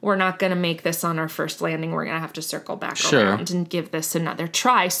seeing, we're not going to make this on our first landing. We're going to have to circle back around and give this another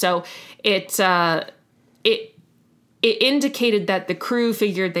try. So it indicated that the crew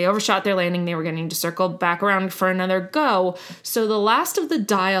figured they overshot their landing. They were going to need to circle back around for another go. So the last of the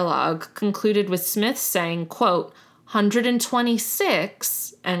dialogue concluded with Smith saying, quote,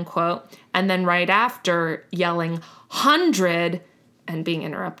 "126, end quote, and then right after yelling 100 and being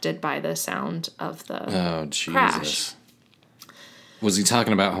interrupted by the sound of the crash. Was he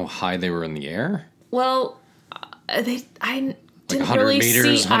talking about how high they were in the air? Well, I didn't 100 really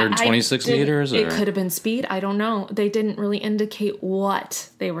meters, see, 126 meters? Or? It could have been speed. I don't know. They didn't really indicate what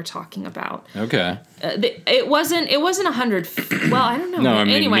they were talking about. Okay. It wasn't 100. Well, I don't know. No, I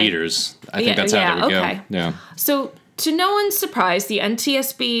mean anyway, meters. I think that's how they would go. Yeah. So, to no one's surprise, the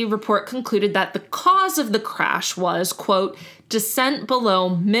NTSB report concluded that the cause of the crash was, quote, "descent below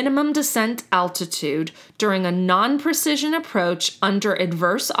minimum descent altitude during a non-precision approach under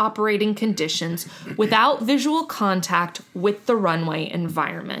adverse operating conditions without visual contact with the runway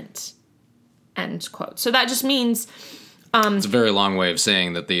environment," end quote. So that just means... it's a very long way of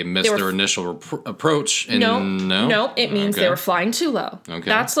saying that they missed their initial approach. And No, it means they were flying too low. Okay.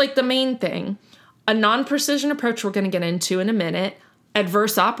 That's like the main thing. A non-precision approach we're going to get into in a minute.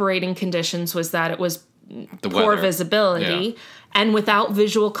 Adverse operating conditions was that it was the poor weather. Visibility. Yeah. And without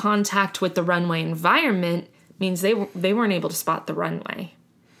visual contact with the runway environment means they weren't able to spot the runway.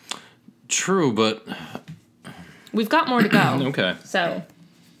 True, but... We've got more to go. Okay. So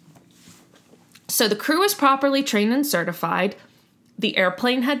the crew was properly trained and certified. The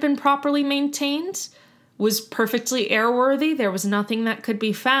airplane had been properly maintained, was perfectly airworthy. There was nothing that could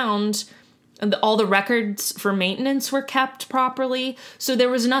be found. All the records for maintenance were kept properly. So there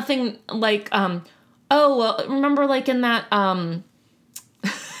was nothing like, remember like in that, I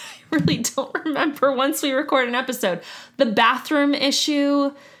really don't remember once we record an episode, the bathroom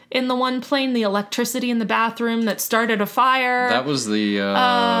issue in the one plane, the electricity in the bathroom that started a fire. That was the...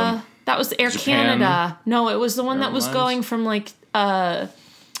 that was Air Japan Canada. No, it was the one that was Airlines? going from like,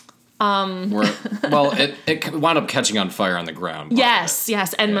 it wound up catching on fire on the ground. Yes.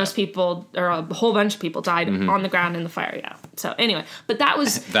 And most people, or a whole bunch of people died on the ground in the fire, yeah. So anyway, but that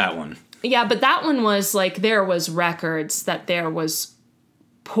was... that one. Yeah, but that one was like, there was records that there was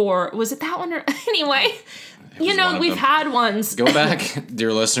poor... Was it that one? Or anyway, we've had ones. Go back,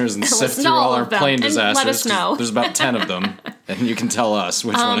 dear listeners, and sift through all our plane disasters. Let us know. There's about 10 of them, and you can tell us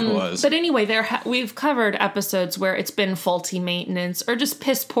which one it was. But anyway, we've covered episodes where it's been faulty maintenance or just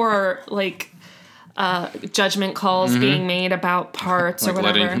piss poor, like... judgment calls being made about parts or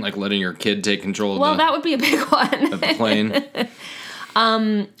whatever. Letting your kid take control of that would be a big one. of the plane.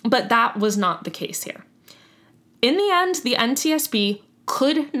 But that was not the case here. In the end, the NTSB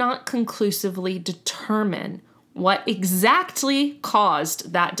could not conclusively determine what exactly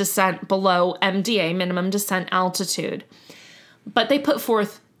caused that descent below MDA, minimum descent altitude. But they put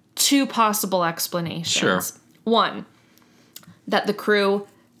forth two possible explanations. Sure. One, that the crew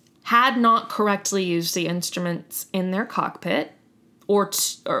had not correctly used the instruments in their cockpit, or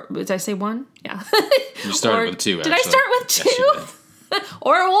did I say one? Yeah. You started with two, actually. Did I start with two? Yes, you did.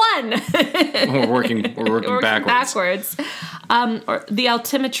 Or one. We're working backwards. Or the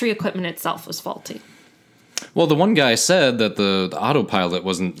altimetry equipment itself was faulty. Well, the one guy said that the autopilot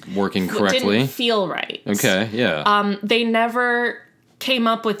wasn't working correctly. It didn't feel right. Okay, yeah. They never came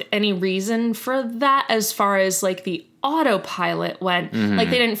up with any reason for that as far as like the autopilot went. Like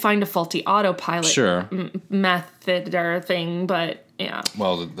they didn't find a faulty autopilot method or thing, but yeah.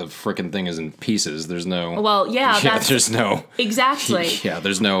 Well, the frickin' thing is in pieces. There's no... Well, yeah. There's no... Exactly. Yeah,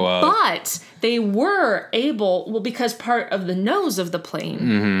 there's no... But they were able... Well, because part of the nose of the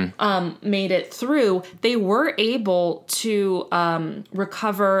plane made it through, they were able to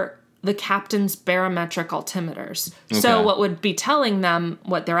recover the captain's barometric altimeters. Okay. So what would be telling them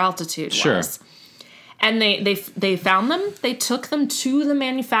what their altitude was. And they found them. They took them to the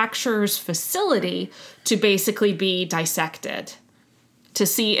manufacturer's facility to basically be dissected to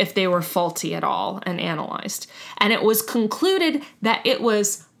see if they were faulty at all and analyzed. And it was concluded that it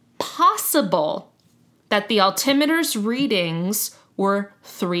was possible that the altimeter's readings were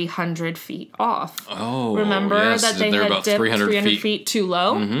 300 feet off. Oh, remember yes, that they had about dipped 300 feet too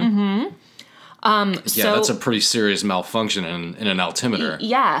low? Yeah, that's a pretty serious malfunction in an altimeter.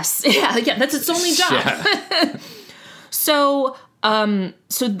 Yes. Yeah, that's its only job. Yeah. So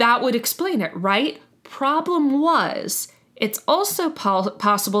that would explain it, right? Problem was, it's also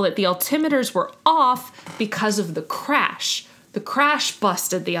possible that the altimeters were off because of the crash. The crash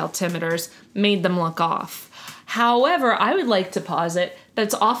busted the altimeters, made them look off. However, I would like to posit that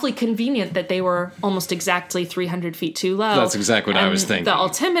it's awfully convenient that they were almost exactly 300 feet too low. That's exactly what I was thinking. The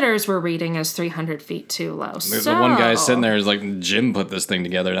altimeters were reading as 300 feet too low. The one guy sitting there is like, Jim put this thing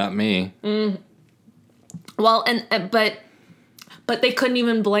together, not me. Well, but they couldn't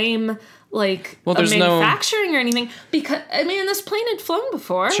even blame manufacturing or anything because this plane had flown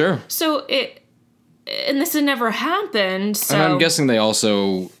before. Sure. So and this had never happened. So and I'm guessing they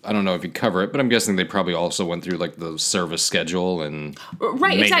also, I don't know if you cover it, but I'm guessing they probably also went through like the service schedule and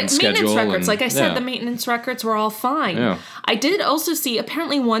maintenance records. Like I said, the maintenance records were all fine. Yeah. I did also see,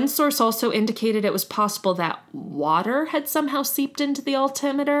 apparently one source also indicated it was possible that water had somehow seeped into the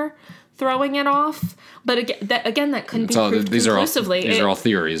altimeter, throwing it off. But again, that couldn't be proved conclusively. These are all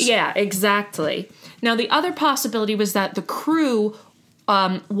theories. Yeah, exactly. Now, the other possibility was that the crew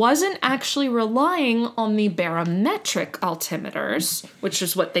wasn't actually relying on the barometric altimeters, which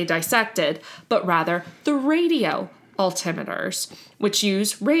is what they dissected, but rather the radio altimeters, which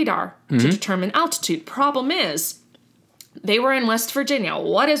use radar to determine altitude. Problem is, they were in West Virginia.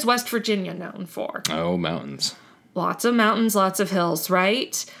 What is West Virginia known for? Oh, mountains. Lots of mountains, lots of hills,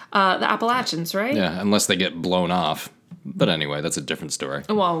 right? The Appalachians, right? Yeah, unless they get blown off. But anyway, that's a different story.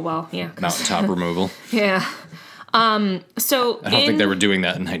 Well, yeah. Mountaintop removal. Yeah. So I don't think they were doing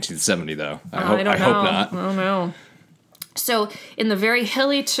that in 1970, though. I hope not. I don't know. So in the very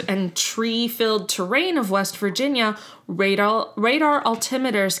hilly and tree-filled terrain of West Virginia, radar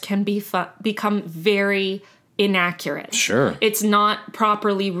altimeters can become very inaccurate. Sure. It's not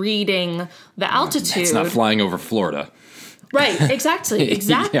properly reading the altitude. It's not flying over Florida. Right, exactly.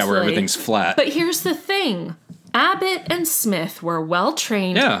 Yeah, where everything's flat. But here's the thing. Abbott and Smith were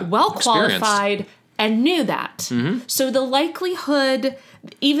well-trained, well-qualified, and knew that. Mm-hmm. So the likelihood,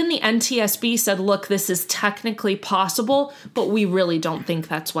 even the NTSB said, look, this is technically possible, but we really don't think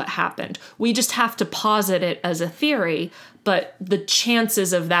that's what happened. We just have to posit it as a theory, but the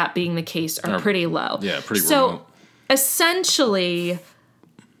chances of that being the case are pretty low. Yeah, pretty remote. So essentially,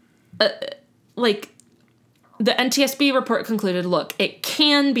 the NTSB report concluded, look, it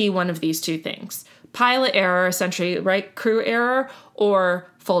can be one of these two things. Pilot error, essentially, right? Crew error or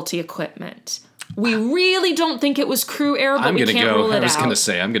faulty equipment. We really don't think it was crew error, but we can't rule it out. I was going to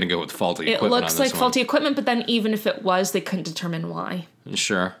say, I'm going to go with faulty equipment. It looks like faulty equipment, but then even if it was, they couldn't determine why.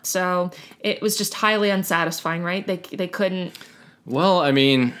 Sure. So it was just highly unsatisfying, right? They couldn't. Well,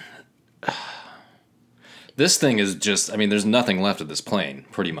 this thing is just, there's nothing left of this plane,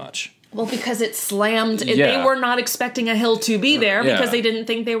 pretty much. Well, because it slammed. They were not expecting a hill to be there because they didn't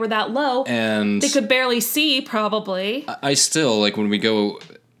think they were that low. And they could barely see, probably. I still, when we go,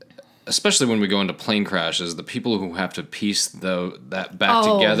 especially when we go into plane crashes, the people who have to piece that back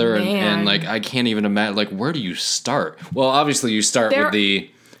together and I can't even imagine, where do you start? Well, obviously you start with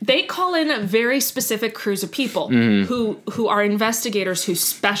the... They call in very specific crews of people who are investigators who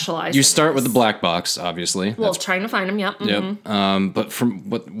specialize. You start with the black box, obviously. Well, trying to find them, yep. Mm-hmm. Yep. But from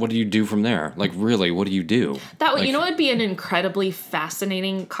what do you do from there? Really, what do you do? That would, it'd be an incredibly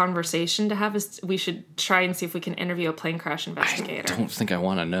fascinating conversation to have. We should try and see if we can interview a plane crash investigator. I don't think I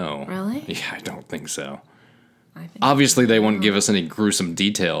want to know. Really? Yeah, I don't think so. Obviously, they wouldn't give us any gruesome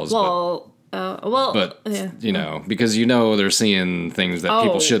details. Because they're seeing things that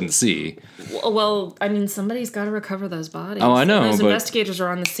people shouldn't see. Well, somebody's got to recover those bodies. Oh, I know. Those investigators are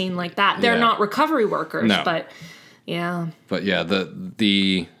on the scene like that. They're not recovery workers, but yeah. But yeah,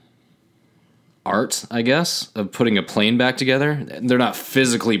 the art, I guess, of putting a plane back together. They're not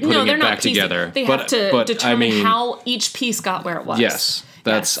physically putting it back together. They have to determine how each piece got where it was. Yes,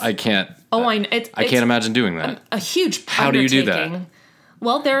 I can't. I can't imagine doing that. A huge. How do you do that?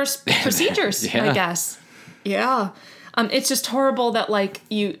 Well, there's procedures, I guess. Yeah. It's just horrible that,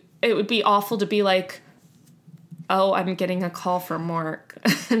 it would be awful to be like, oh, I'm getting a call from work.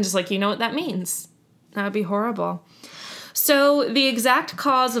 And just you know what that means. That would be horrible. So the exact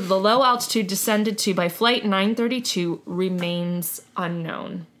cause of the low altitude descended to by Flight 932 remains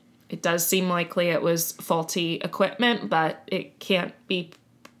unknown. It does seem likely it was faulty equipment, but it can't be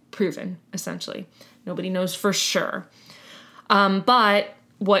proven, essentially. Nobody knows for sure. But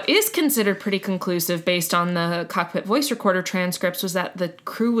what is considered pretty conclusive based on the cockpit voice recorder transcripts was that the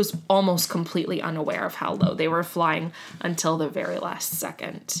crew was almost completely unaware of how low they were flying until the very last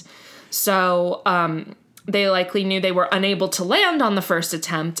second. So They likely knew they were unable to land on the first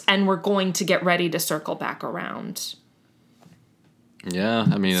attempt and were going to get ready to circle back around. Yeah,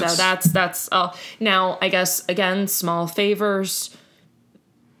 I mean, so that's now, I guess, again, small favors.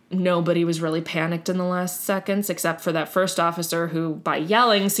 Nobody was really panicked in the last seconds, except for that first officer who, by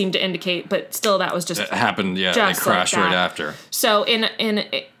yelling, seemed to indicate, but still, that was just... It happened, yeah, they crashed right after. So,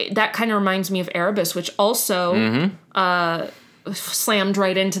 that kind of reminds me of Erebus, which also slammed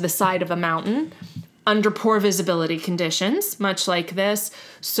right into the side of a mountain under poor visibility conditions, much like this.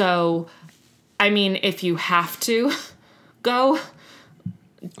 So, I mean, if you have to go...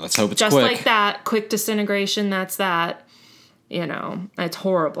 Let's hope it's just quick. Like that, quick disintegration, that's that. You know, it's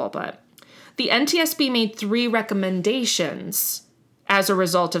horrible, but the NTSB made 3 recommendations as a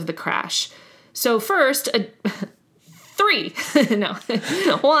result of the crash. So first, 3. No,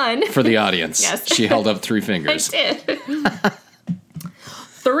 1. For the audience. Yes. She held up 3 fingers. I did.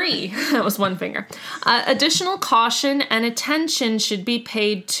 3. That was 1 finger. Additional caution and attention should be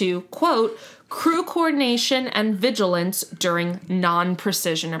paid to, quote, crew coordination and vigilance during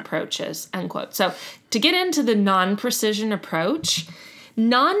non-precision approaches, end quote. So to get into the non-precision approach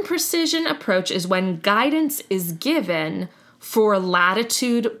is when guidance is given for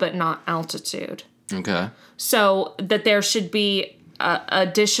latitude but not altitude. Okay. So that there should be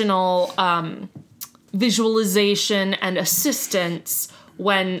additional visualization and assistance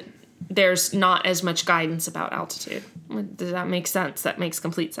when there's not as much guidance about altitude. Does that make sense? That makes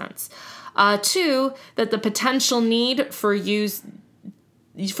complete sense. 2, that the potential need for using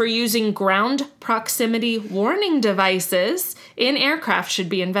ground proximity warning devices in aircraft should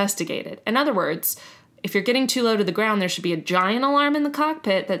be investigated. In other words, if you're getting too low to the ground, there should be a giant alarm in the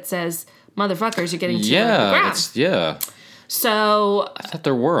cockpit that says, motherfuckers, you're getting too low to the ground. Yeah. So... I thought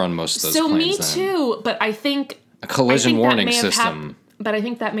there were on most of those planes me too, but I think... A collision warning system. But I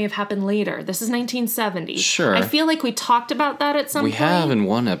think that may have happened later. This is 1970. Sure. I feel like we talked about that at some point. We have in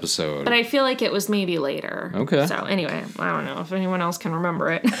one episode. But I feel like it was maybe later. Okay. So anyway, I don't know if anyone else can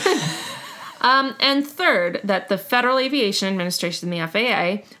remember it. And third, that the Federal Aviation Administration, the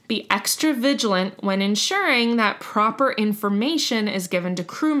FAA, be extra vigilant when ensuring that proper information is given to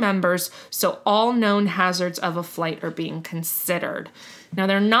crew members so all known hazards of a flight are being considered. Now,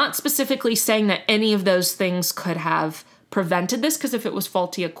 they're not specifically saying that any of those things could have prevented this, because if it was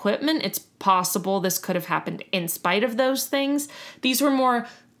faulty equipment, it's possible this could have happened in spite of those things. These were more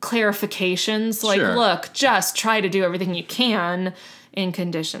clarifications, like, sure, look, just try to do everything you can in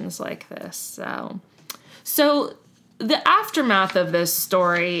conditions like this. So the aftermath of this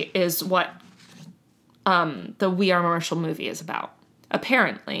story is what the We Are Marshall movie is about.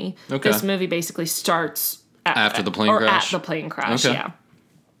 Apparently, this movie basically starts after the plane crash? At the plane crash, yeah.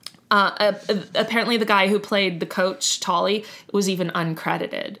 Apparently the guy who played the coach, Tolley, was even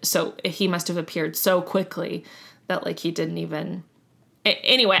uncredited. So he must have appeared so quickly that, like, he didn't even...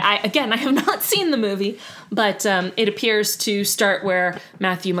 Anyway, I have not seen the movie, but it appears to start where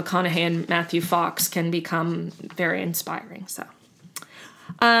Matthew McConaughey and Matthew Fox can become very inspiring, so...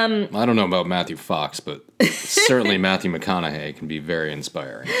 I don't know about Matthew Fox, but certainly Matthew McConaughey can be very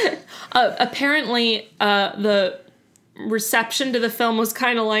inspiring. Apparently, the reception to the film was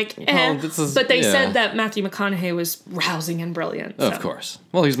kind of like, but they said that Matthew McConaughey was rousing and brilliant. So. Of course.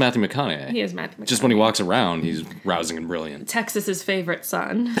 Well, he's Matthew McConaughey. He is Matthew McConaughey. Just when he walks around, he's rousing and brilliant. Texas's favorite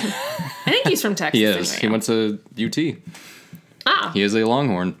son. I think he's from Texas. He is. Anyway. He went to UT. Ah. He is a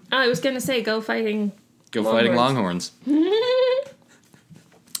Longhorn. Oh, I was going to say, go fighting Longhorns.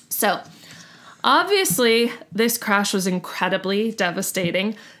 So, obviously, this crash was incredibly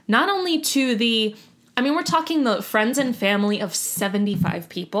devastating, not only to we're talking the friends and family of 75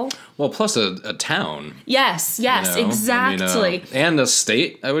 people. Well, plus a town. Yes, exactly. And a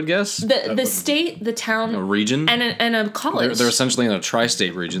state, I would guess. The state, the town. A region. And a college. They're essentially in a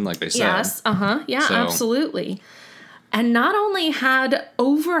tri-state region, like they said. Yes, absolutely. And not only had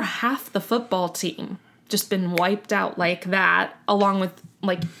over half the football team just been wiped out like that, along with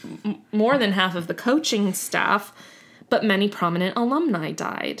more than half of the coaching staff, but many prominent alumni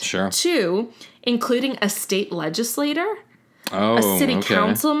died. Sure. 2, including a state legislator, a city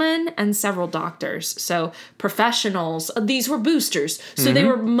councilman, and several doctors. So professionals. These were boosters. So they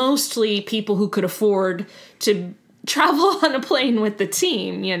were mostly people who could afford to travel on a plane with the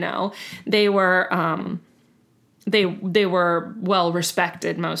team, you know. They were they were well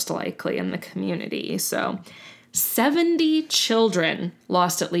respected, most likely, in the community. So 70 children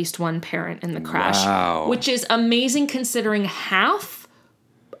lost at least one parent in the crash. Wow. Which is amazing considering half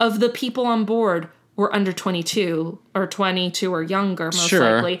of the people on board were under 22 or 22 or younger, most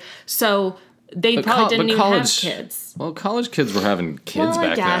likely. So They probably didn't even have kids. Well, college kids were having kids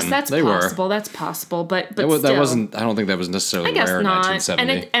back then. I guess that's possible. That's possible, but still, that wasn't. I don't think that was necessarily rare in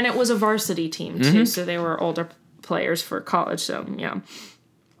 1970. And it was a varsity team too, so they were older players for college. So yeah,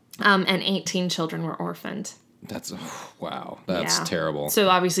 and 18 children were orphaned. That's wow. That's terrible. So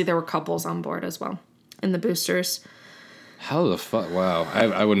obviously there were couples on board as well in the boosters. How the fuck? Wow,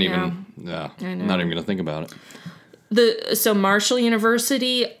 I wouldn't even. Yeah, I'm not even gonna think about it. So Marshall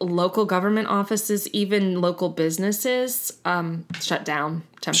University, local government offices, even local businesses shut down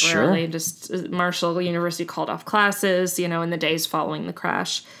temporarily. Sure. Just Marshall University called off classes, in the days following the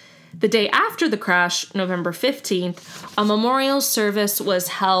crash. The day after the crash, November 15th, a memorial service was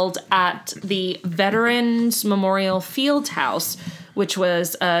held at the Veterans Memorial Fieldhouse, which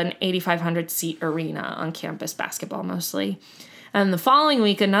was an 8,500-seat arena on campus basketball mostly. And the following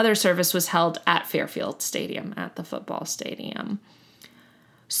week, another service was held at Fairfield Stadium, at the football stadium.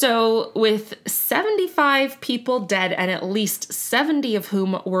 So with 75 people dead, and at least 70 of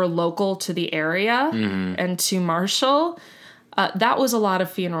whom were local to the area and to Marshall, that was a lot of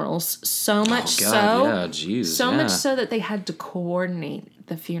funerals. So much so that they had to coordinate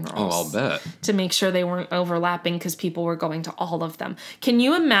the funerals. Oh, I'll bet. To make sure they weren't overlapping because people were going to all of them. Can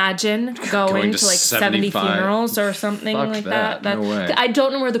you imagine going to like 70 funerals or something like that? No way. I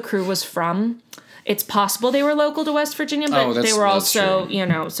don't know where the crew was from. It's possible they were local to West Virginia, but they were also,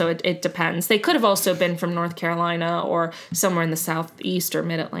 so it depends. They could have also been from North Carolina or somewhere in the Southeast or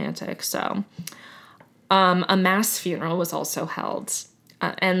Mid-Atlantic. So a mass funeral was also held.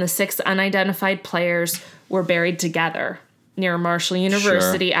 And the 6 unidentified players were buried together near Marshall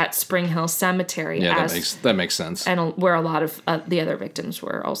University at Spring Hill Cemetery. Yeah, that makes sense. And where a lot of the other victims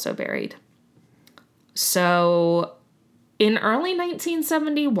were also buried. So in early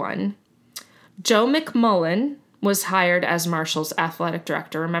 1971, Joe McMullen was hired as Marshall's athletic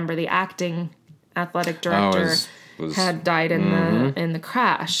director. Remember, the acting athletic director had died in the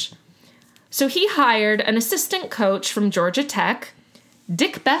crash. So he hired an assistant coach from Georgia Tech,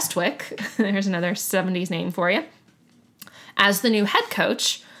 Dick Bestwick, there's another 70s name for you, as the new head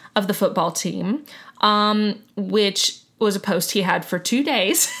coach of the football team, which was a post he had for 2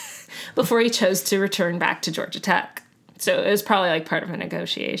 days before he chose to return back to Georgia Tech. So it was probably like part of a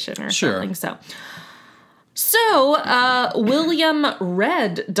negotiation or something. So William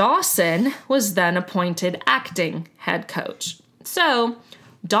Red Dawson was then appointed acting head coach. So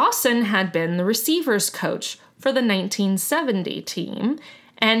Dawson had been the receivers coach for the 1970 team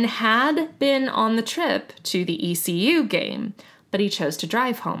and had been on the trip to the ECU game, but he chose to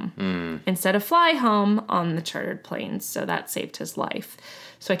drive home instead of fly home on the chartered planes, so that saved his life.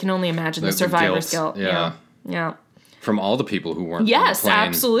 So I can only imagine the survivor's guilt. Yeah. From all the people who weren't Yes, on the plane.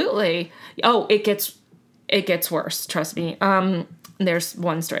 Absolutely. Oh, it gets worse, trust me. There's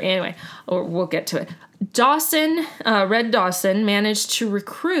one story. Anyway, we'll get to it. Red Dawson managed to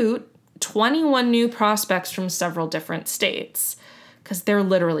recruit 21 new prospects from several different states because they're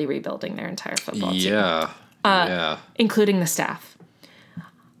literally rebuilding their entire football team. Including the staff.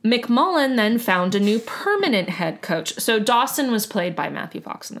 McMullen then found a new permanent head coach. So Dawson was played by Matthew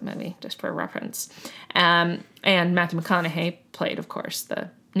Fox in the movie, just for reference. And Matthew McConaughey played, of course, the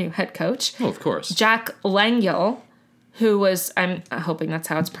new head coach. Oh, of course. Jack Langill, who was, I'm hoping that's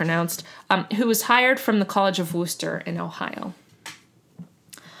how it's pronounced, who was hired from the College of Wooster in Ohio.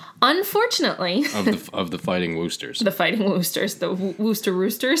 Unfortunately... Of the Fighting Woosters. The Fighting Woosters. The Wooster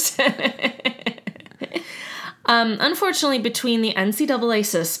Roosters. Unfortunately, between the NCAA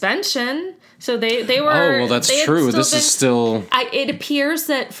suspension... So they were... Oh, well, that's true. This is still... It appears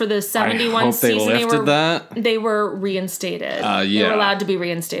that for the 71 season, they were reinstated. They were allowed to be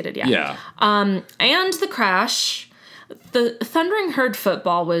reinstated, yeah. And the crash, the Thundering Herd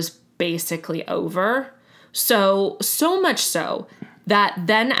football was basically over. So much so that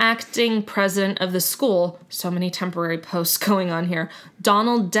then acting president of the school, so many temporary posts going on here,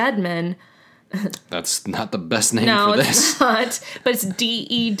 Donald Dedmon... That's not the best name for this. No, it's not. But it's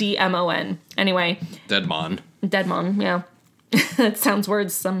Dedmon. Anyway. Dedmon, yeah. That sounds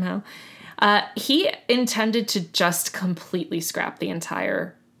words somehow. He intended to just completely scrap the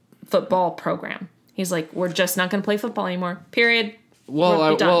entire football program. He's like, we're just not going to play football anymore. Period.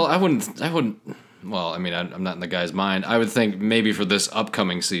 I wouldn't. Well, I mean, I'm not in the guy's mind. I would think maybe for this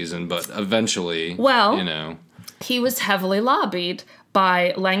upcoming season, but eventually, he was heavily lobbied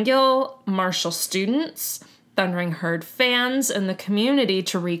by Langill Marshall students, Thundering Herd fans, and the community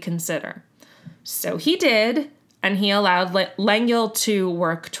to reconsider. So he did, and he allowed Langill to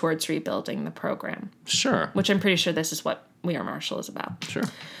work towards rebuilding the program. Sure. Which I'm pretty sure this is what We Are Marshall is about. Sure.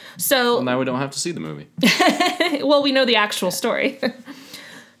 So now we don't have to see the movie. Well, we know the actual story.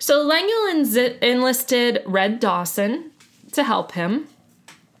 So Languel enlisted Red Dawson to help him,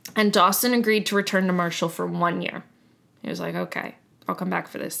 and Dawson agreed to return to Marshall for 1 year. He was like, okay, I'll come back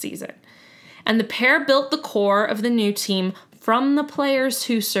for this season. And the pair built the core of the new team from the players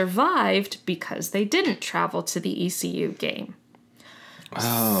who survived because they didn't travel to the ECU game.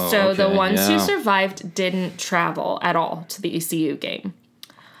 Oh, so okay, the ones who yeah. survived didn't travel at all to the ECU game.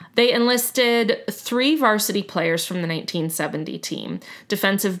 They enlisted 3 varsity players from the 1970 team,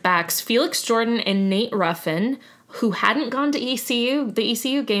 defensive backs Felix Jordan and Nate Ruffin, who hadn't gone to the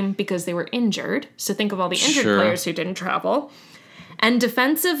ECU game because they were injured. So think of all the injured Sure. players who didn't travel. And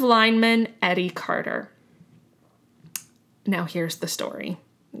defensive lineman Eddie Carter. Now here's the story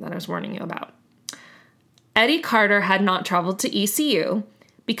that I was warning you about. Eddie Carter had not traveled to ECU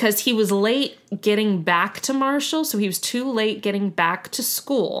because he was late getting back to Marshall, so he was too late getting back to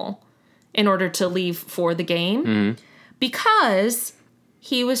school in order to leave for the game because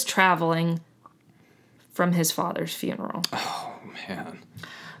he was traveling from his father's funeral. Oh, man.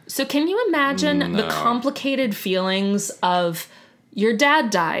 So can you imagine the complicated feelings of your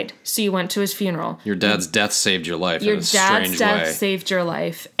dad died, so you went to his funeral. Your dad's death saved your life Your in a strange dad's death way. saved your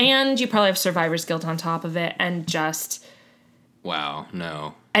life. And you probably have survivor's guilt on top of it, and just... Wow,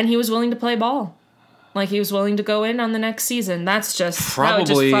 no. And he was willing to play ball. Like, he was willing to go in on the next season. That's just... that would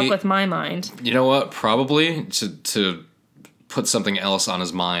just fuck with my mind. You know what? Probably to put something else on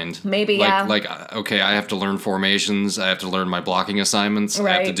his mind. Maybe, yeah. Like, okay, I have to learn formations. I have to learn my blocking assignments. I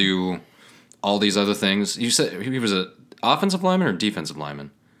have to Right. do all these other things. You said he was a offensive lineman or defensive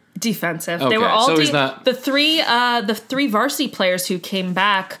lineman? Defensive. Okay, They were all so he's not... the three varsity players who came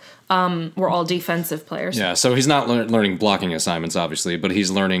back were all defensive players. Yeah, so he's not learning blocking assignments, obviously, but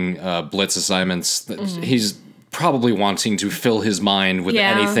he's learning blitz assignments. He's probably wanting to fill his mind with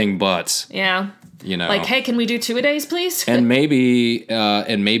Yeah. anything but, Yeah. you know. Like, hey, can we do 2-a-days, please? and maybe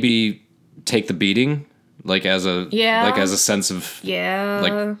take the beating, like as a sense of yeah.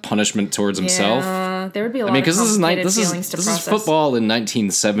 like punishment towards himself. Yeah. There would be a lot Because of this complicated is feelings to this process. is football in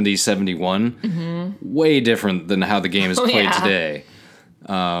 1970-71, way different than how the game is played yeah. today.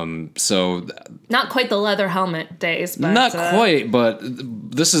 So Not quite the leather helmet days, but... not quite, but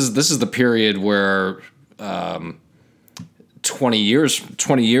this is the period where 20 years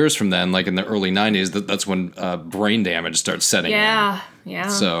from then, like in the early 90s, that's when brain damage starts setting in. Yeah. Yeah.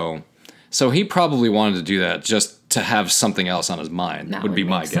 So he probably wanted to do that just to have something else on his mind, That would be would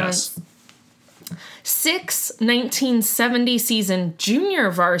my make guess. sense. 6 1970 season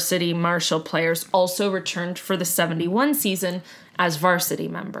junior varsity Marshall players also returned for the 71 season as varsity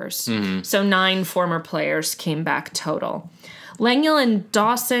members. Mm-hmm. So 9 former players came back total. Languel and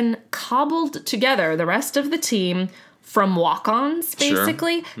Dawson cobbled together the rest of the team from walk-ons, Sure.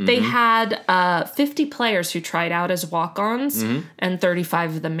 basically. They had 50 players who tried out as walk-ons, and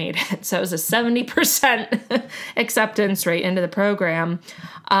 35 of them made it. So it was a 70% acceptance rate into the program.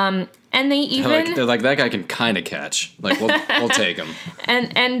 And they even... They're like, that guy can kind of catch. Like, we'll take him.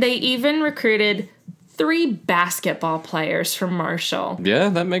 And they even recruited 3 basketball players from Marshall Yeah,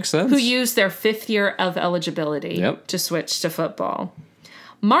 that makes sense. who used their 5th year of eligibility Yep. to switch to football.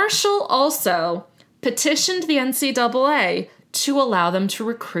 Marshall also petitioned the NCAA to allow them to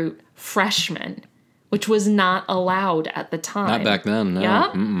recruit freshmen, which was not allowed at the time. Not back then, no.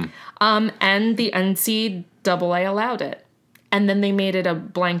 Yep. And the NCAA allowed it. And then they made it a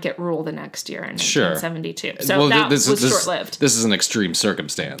blanket rule the next year in Sure. 1972. So that was short-lived. This is an extreme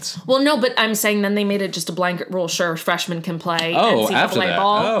circumstance. Well, no, but I'm saying then they made it just a blanket rule. Sure, freshmen can play Oh, NCAA after that.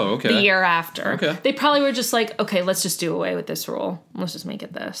 ball Oh, okay. the year after. Okay. They probably were just like, okay, let's just do away with this rule. Let's just make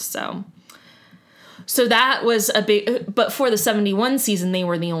it this. So that was a big... But for the 71 season, they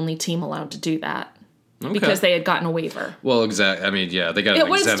were the only team allowed to do that. Okay. Because they had gotten a waiver. Well, exactly. I mean, yeah, they got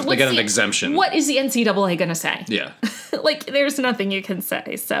an exemption. What is the NCAA going to say? Yeah. Like, there's nothing you can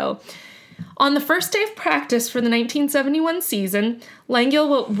say. So, on the first day of practice for the 1971 season,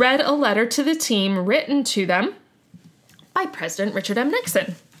 Languel read a letter to the team written to them by President Richard M.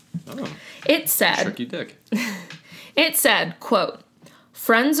 Nixon. Oh, It said, tricky dick. quote,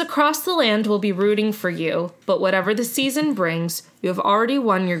 "Friends across the land will be rooting for you, but whatever the season brings, you have already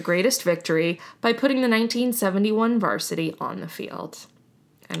won your greatest victory by putting the 1971 varsity on the field."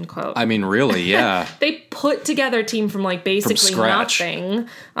 End quote. I mean, really, yeah. They put together a team from like basically scratch. nothing.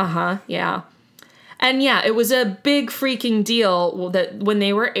 Yeah. And yeah, it was a big freaking deal that when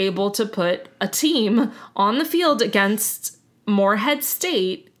they were able to put a team on the field against Morehead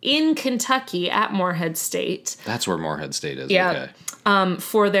State in Kentucky at Morehead State. That's where Morehead State is. Yeah. Okay.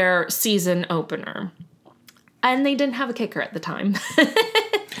 For their season opener. And they didn't have a kicker at the time.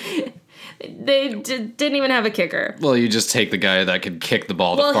 didn't even have a kicker. Well, you just take the guy that could kick the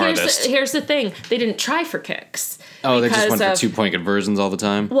ball the farthest. Here's the thing. They didn't try for kicks. Oh, they just went for 2-point conversions all the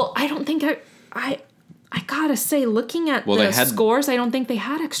time? Well, I don't think I gotta say, looking at scores, I don't think they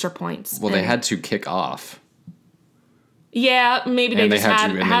had extra points. Well, they had to kick off. Yeah, maybe they just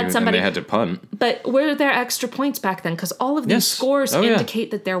had somebody. And they had to punt. But were there extra points back then? Because all of these scores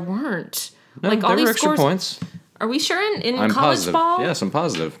indicate that there weren't. No, like all these extra points. Are we sure in I'm college positive. ball? Yes, I'm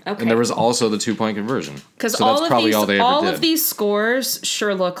positive. Okay. And there was also the 2-point conversion. Because all of these scores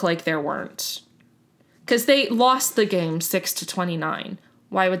sure look like there weren't. Because they lost the game 6-29.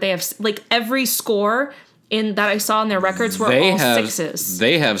 Why would they have every score that I saw in their records were all sixes?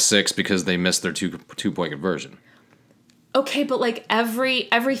 They have 6 because they missed their 2-point conversion. Okay, but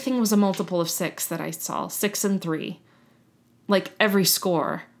everything was a multiple of 6 that I saw. 6 and 3. Every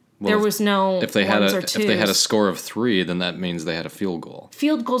score. Well, there was no if they had a score of 3, then that means they had a field goal.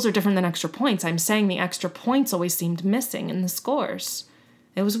 Field goals are different than extra points. I'm saying the extra points always seemed missing in the scores.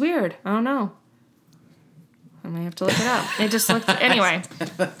 It was weird. I don't know. I might have to look it up. It just looked anyway.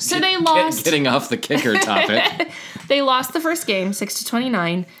 So they lost. Getting off the kicker topic. They lost the first game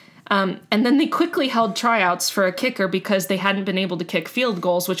 6-29. And then they quickly held tryouts for a kicker because they hadn't been able to kick field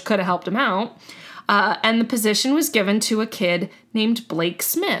goals, which could have helped them out. And the position was given to a kid named Blake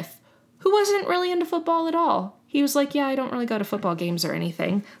Smith, who wasn't really into football at all. He was like, yeah, I don't really go to football games or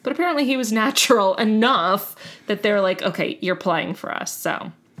anything. But apparently he was natural enough that they're like, okay, you're playing for us.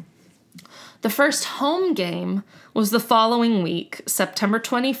 So the first home game was the following week, September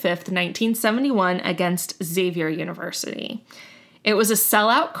 25th, 1971, against Xavier University. It was a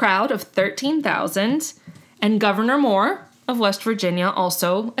sellout crowd of 13,000, and Governor Moore of West Virginia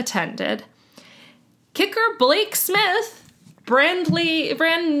also attended. Kicker Blake Smith, brand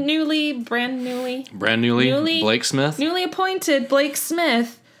newly Blake Smith? Newly appointed Blake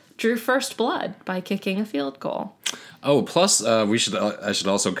Smith drew first blood by kicking a field goal. Oh, plus I should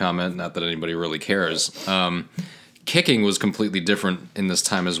also comment, not that anybody really cares. Kicking was completely different in this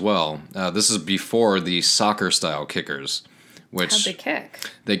time as well. This is before the soccer-style kickers. How'd they kick?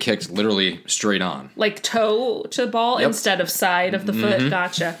 They kicked literally straight on. Like toe to ball instead of side of the foot?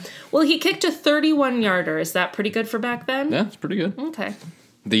 Gotcha. Well, he kicked a 31-yarder. Is that pretty good for back then? Yeah, it's pretty good. Okay.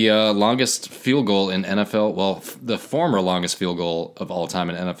 The longest field goal in NFL, the former longest field goal of all time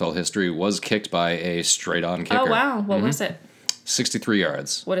in NFL history was kicked by a straight-on kicker. Oh, wow. What was it? 63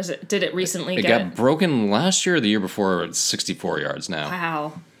 yards. What is it? Did it recently It got broken last year or the year before. It's 64 yards now.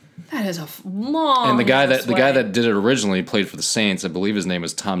 Wow. That is a long. And the guy that did it originally played for the Saints. I believe his name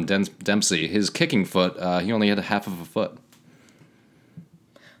was Tom Dempsey. His kicking foot, he only had a half of a foot.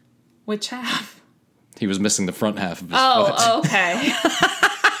 Which half? He was missing the front half of his foot. Oh, okay.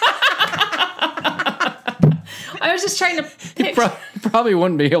 I was just trying to pick. He probably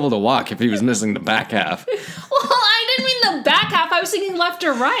wouldn't be able to walk if he was missing the back half. Well, I didn't mean the back half. I was thinking left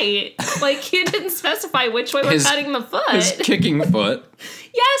or right. You didn't specify which way we're cutting the foot. His kicking foot.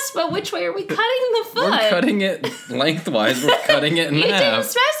 Yes, but which way are we cutting the foot? We're cutting it lengthwise. We're cutting it in half. You didn't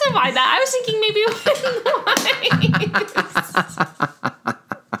specify that. I was thinking maybe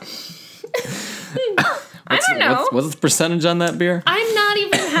I don't know. What's the percentage on that beer? I'm not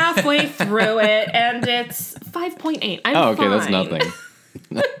even halfway through it, and it's 5.8. I'm okay, fine. That's nothing.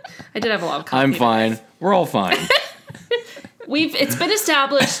 I did have a lot of coffee. I'm fine. Today. We're all fine. It's been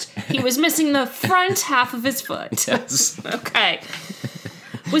established he was missing the front half of his foot. Yes. Okay.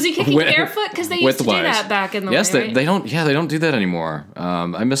 Was he kicking barefoot? Because they used to do that back in the day. Yes, they don't. Yeah, they don't do that anymore.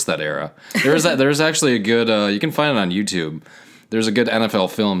 I miss that era. There's actually a good. You can find it on YouTube. There's a good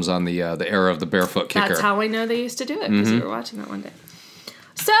NFL films on the era of the barefoot kicker. That's how I know they used to do it, because we were watching that one day.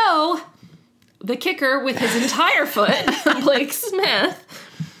 So, the kicker with his entire foot, Blake Smith,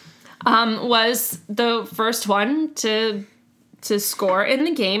 was the first one to score in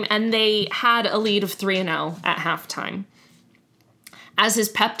the game, and they had a lead of 3-0 at halftime. As his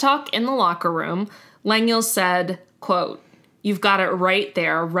pep talk in the locker room, Langill said, quote, "You've got it right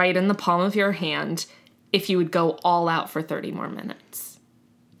there, right in the palm of your hand, if you would go all out for 30 more minutes."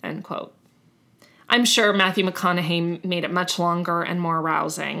 End quote. I'm sure Matthew McConaughey made it much longer and more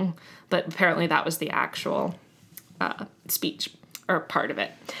rousing, but apparently that was the actual speech, or part of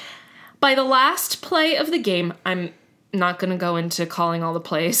it. By the last play of the game, I'm not going to go into calling all the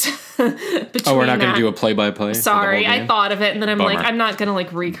plays. We're not going to do a play-by-play? Sorry, I thought of it, and then I'm Bummer. I'm not going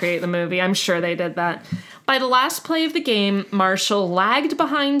to recreate the movie. I'm sure they did that. By the last play of the game, Marshall lagged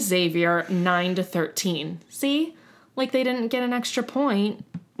behind Xavier 9-13. See? They didn't get an extra point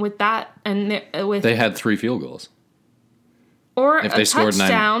with that, and they had 3 field goals. Or if a they scored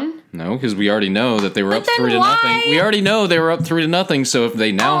touchdown. No, because we already know that they were up then 3-0. why? We already know they were up 3-0. So if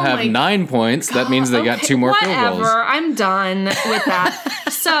they now have 9 points, that means they got 2 more field goals. Whatever. I'm done with that.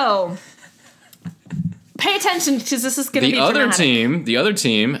 So pay attention because this is going to be dramatic. The other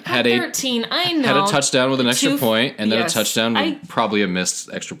team had 13, I know. had a touchdown with an extra point, and then yes, a touchdown with probably a missed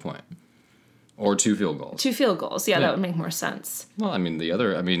extra point. Or 2 field goals. 2 field goals. Yeah, that would make more sense. Well, I mean,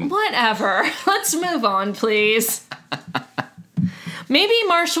 Whatever. Let's move on, please. Maybe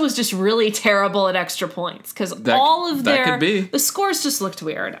Marshall was just really terrible at extra points because all of the scores just looked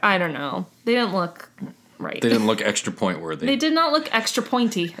weird. I don't know. They didn't look right. They didn't look extra point worthy. They did not look extra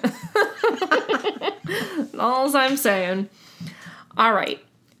pointy. All I'm saying. All right.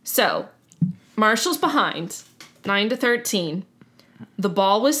 So, Marshall's behind 9-13. The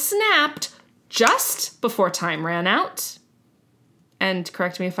ball was snapped just before time ran out. And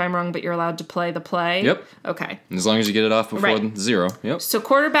correct me if I'm wrong, but you're allowed to play the play? Yep. Okay. As long as you get it off before 0. Yep. So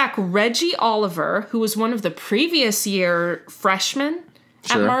quarterback Reggie Oliver, who was one of the previous year freshmen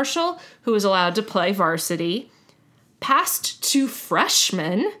at Marshall, who was allowed to play varsity, passed to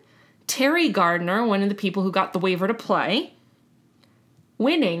freshman Terry Gardner, one of the people who got the waiver to play,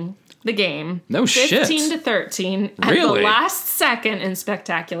 winning the game. No shit. 15-13 at the last second in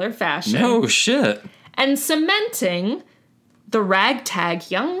spectacular fashion. No shit. And cementing the ragtag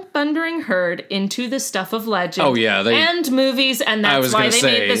young thundering herd into the stuff of legend. Oh, yeah. And movies, and that's why they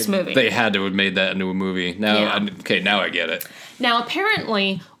made this movie. They had to have made that into a movie. Now, now I get it. Now,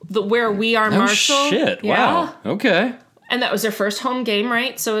 apparently, where We Are Marshall... Oh, shit. Wow. Okay. And that was their first home game,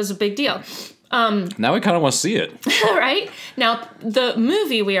 right? So it was a big deal. Now I kind of want to see it. Right? Now, the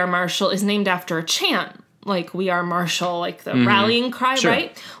movie We Are Marshall is named after a chant. Like, We Are Marshall, like the rallying cry,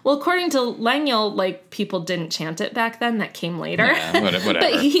 right? Well, according to Langill, like, people didn't chant it back then. That came later. Yeah, whatever.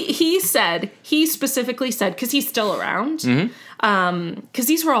 But he specifically said, because he's still around, because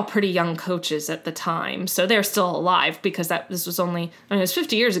these were all pretty young coaches at the time. So they're still alive because this was only, it was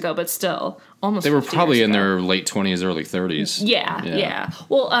 50 years ago, but still almost 50 years ago. They were probably in their late 20s, early 30s. Yeah.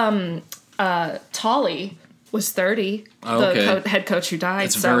 Well, Tolley was 30, the head coach who died.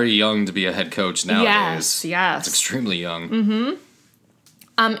 It's very young to be a head coach nowadays. Yes. It's extremely young.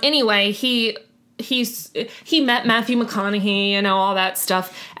 Anyway, he met Matthew McConaughey, all that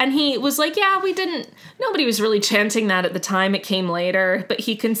stuff. And he was like, nobody was really chanting that at the time. It came later. But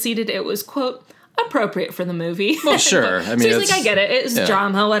he conceded it was, quote, appropriate for the movie. Well, sure. So he's like, I get it. It's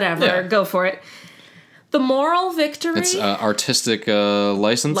drama, whatever. Yeah. Go for it. The moral victory. It's artistic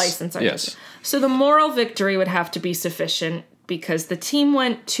license. License, yes. So the moral victory would have to be sufficient because the team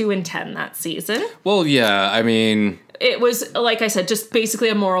went 2-10 that season. Well, yeah, I mean... It was, like I said, just basically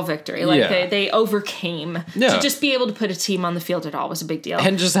a moral victory. Like, they overcame. To just be able to put a team on the field at all was a big deal.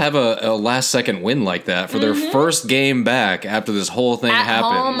 And just have a last-second win like that for their first game back after this whole thing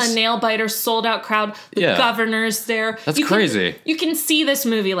happens. At home, a nail-biter, sold-out crowd. The governor's there. That's crazy. You can see this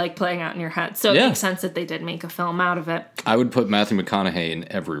movie, like, playing out in your head. So it makes sense that they did make a film out of it. I would put Matthew McConaughey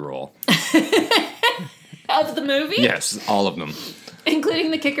in every role. Of the movie? Yes, all of them. Including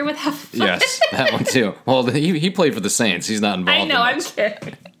the kicker with half a foot. Yes, that one too. Well, he played for the Saints. He's not involved. I know, I'm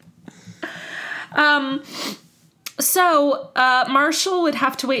kidding. So Marshall would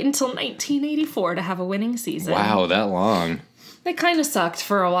have to wait until 1984 to have a winning season. Wow, that long. They kind of sucked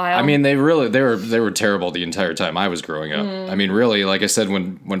for a while. I mean, they were terrible the entire time I was growing up. I mean, really, like I said,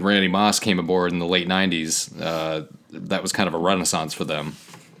 when Randy Moss came aboard in the late 90s, that was kind of a renaissance for them.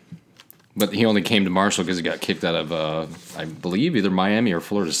 But he only came to Marshall because he got kicked out of, I believe, either Miami or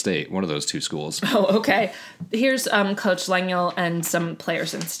Florida State, one of those two schools. Oh, okay. Here's Coach Langill and some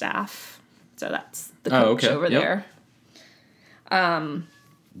players and staff. So that's the coach over there.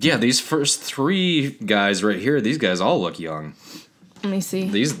 Yeah, these first 3 guys right here, these guys all look young. Let me see.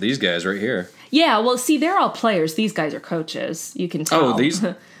 These guys right here. Yeah, well, see, they're all players. These guys are coaches. You can tell. Oh, these?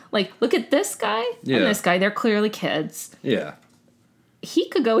 Like, look at this guy and this guy. They're clearly kids. Yeah. He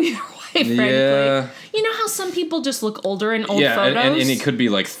could go either way, frankly. Yeah. You know how some people just look older in old photos? And he could be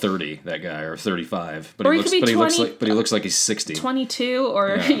like 30, that guy, or 35. But or he looks like he's 60. 22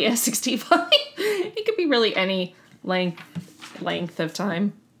 or 65. He could be really any length of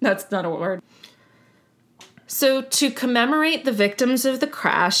time. That's not a word. So to commemorate the victims of the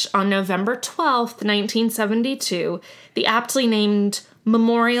crash on November 12th, 1972, the aptly named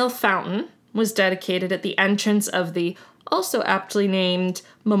Memorial Fountain was dedicated at the entrance of the also aptly named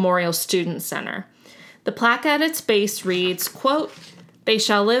Memorial Student Center. The plaque at its base reads, quote, "They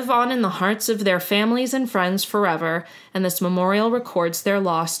shall live on in the hearts of their families and friends forever, and this memorial records their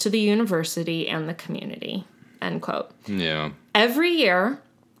loss to the university and the community," end quote. Yeah. Every year,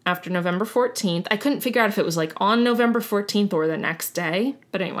 after November 14th. I couldn't figure out if it was like on November 14th or the next day.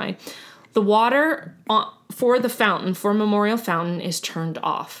 But anyway, the water for the fountain, for Memorial Fountain, is turned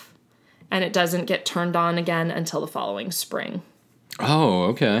off. And it doesn't get turned on again until the following spring. Oh,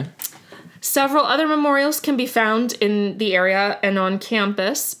 okay. Several other memorials can be found in the area and on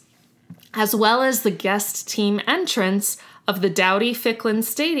campus, as well as the guest team entrance of the Dowdy-Ficklin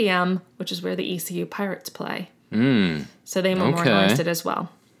Stadium, which is where the ECU Pirates play. So they memorialized it as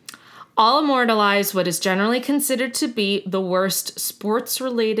well. All immortalize what is generally considered to be the worst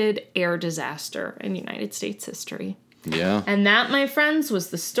sports-related air disaster in United States history. Yeah. And that, my friends, was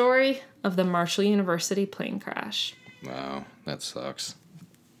the story of the Marshall University plane crash. Wow, that sucks.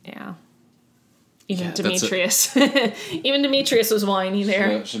 Yeah. Even Demetrius. Even Demetrius was whiny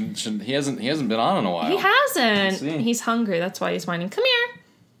there. He hasn't been on in a while. He hasn't. He's hungry. That's why he's whining. Come here.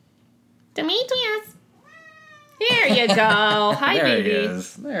 Demetrius. There you go. Hi, there baby.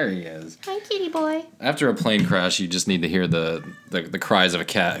 There he is. Hi, kitty boy. After a plane crash, you just need to hear the cries of a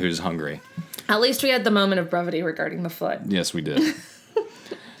cat who's hungry. At least we had the moment of brevity regarding the foot. Yes, we did.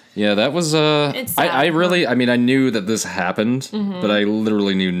 Yeah, that was It's sad. I knew that this happened, but I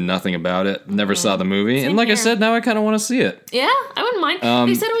literally knew nothing about it. Never saw the movie. And like I said, now I kind of want to see it. Yeah, I wouldn't mind.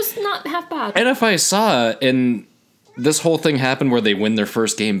 They said it was not half bad. And if I saw it and this whole thing happened where they win their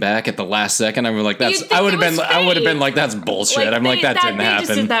first game back at the last second, I was like, I would have been like, that's bullshit. That didn't happen. They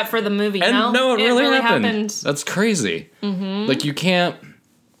just did that for the movie. And no, it really happened. That's crazy. Like you can't.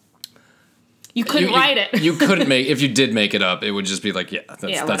 You couldn't write it. You couldn't make, if you did make it up, it would just be like, that's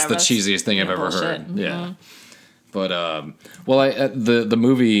the cheesiest thing I've ever heard. Yeah. But, the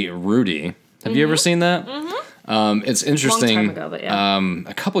movie Rudy, have you ever seen that? It's interesting. Long time ago, but yeah.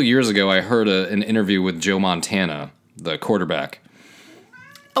 A couple years ago, I heard an interview with Joe Montana, the quarterback.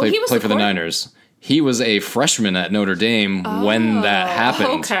 He was played for the Niners. He was a freshman at Notre Dame when that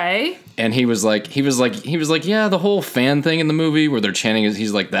happened. Okay. And he was like, yeah, the whole fan thing in the movie where they're chanting,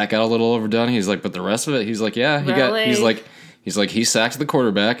 he's like, that got a little overdone. He's like, but the rest of it, he's like, yeah, he sacked the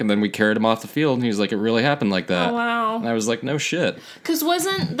quarterback and then we carried him off the field. And he's like, it really happened like that. Oh, wow. And I was like, no shit. Because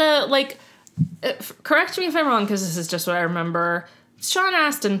wasn't correct me if I'm wrong, because this is just what I remember. Sean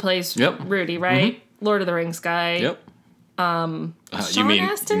Astin plays Rudy, right? Lord of the Rings guy. Yep. Sean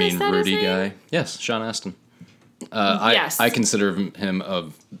Astin, you mean Rudy guy? Yes, Sean Astin. Yes. I consider him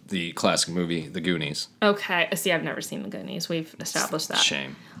of the classic movie, The Goonies. Okay. See, I've never seen The Goonies. We've established that.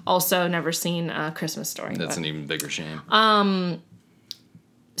 Shame. Also, never seen Christmas Story. That's an even bigger shame.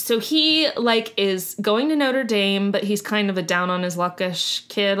 So he, is going to Notre Dame, but he's kind of a down on his luckish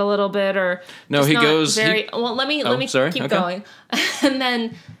kid a little bit, or... No, he goes... let me keep going. And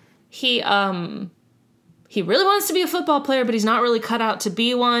then he really wants to be a football player, but he's not really cut out to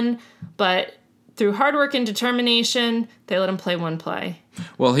be one. But through hard work and determination, they let him play one play.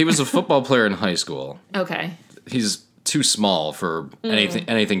 Well, he was a football player in high school. Okay. He's too small for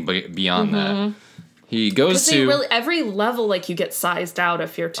anything beyond that. He goes to every level, you get sized out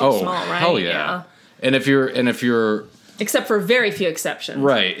if you're too small, right? Hell yeah. And if you're except for very few exceptions,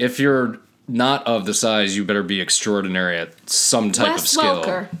 right? If you're not of the size, you better be extraordinary at some type of skill.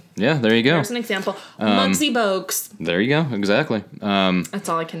 Welker. Yeah, there you go. There's an example. Muggsy Bogues. There you go. Exactly. That's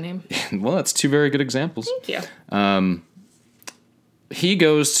all I can name. Well, that's two very good examples. Thank you. He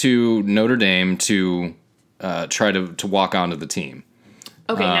goes to Notre Dame to try to walk onto the team.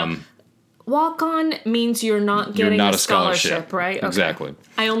 Okay, now walk on means you're not getting a scholarship, right? Okay. Exactly.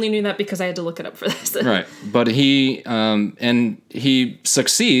 I only knew that because I had to look it up for this. Right, but he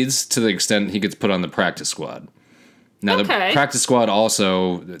succeeds to the extent he gets put on the practice squad. Now the practice squad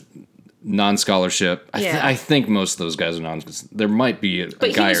also non-scholarship. I think most of those guys are non. There might be a guy or two.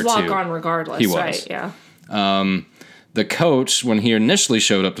 But he was walk on regardless. He was. Right? Yeah. The coach, when he initially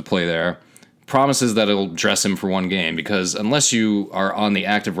showed up to play there, promises that it'll dress him for one game, because unless you are on the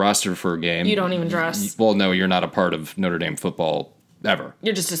active roster for a game, you don't even dress. Well, no, you're not a part of Notre Dame football ever.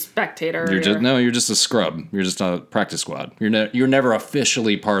 You're just a spectator. You're just a scrub. You're just a practice squad. You're never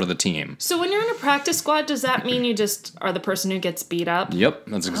officially part of the team. So when you're in a practice squad, does that mean you just are the person who gets beat up? Yep,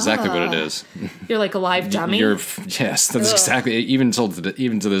 that's exactly what it is. You're like a live dummy. Yes, that's exactly, even to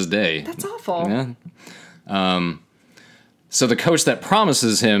this day. That's awful. Yeah. So the coach that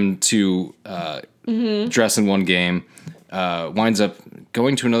promises him to dress in one game winds up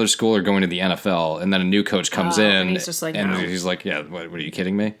going to another school or going to the NFL, and then a new coach comes in, and he's just like, no. He's like, yeah, what are you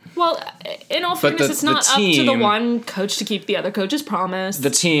kidding me? Well, in all fairness, it's not up to the one coach to keep the other coach's promise. The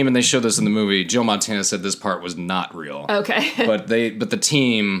team, and they show this in the movie, Joe Montana said this part was not real. Okay. But the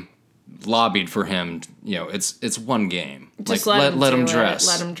team lobbied for him, it's one game. Just let him dress.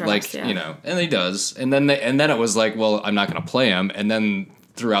 Let him dress. And he does. And then it was like, well, I'm not going to play him. And then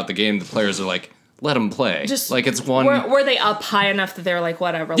throughout the game, the players are like, let them play. Just like it's one. Were they up high enough that they're like,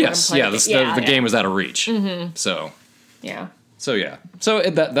 whatever? Yes, let them play the game was out of reach. Mm-hmm. So yeah.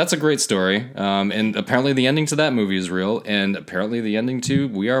 That's a great story. And apparently the ending to that movie is real, and apparently the ending to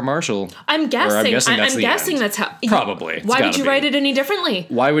We Are Marshall. I'm guessing that's how. Probably. Why would you write it any differently?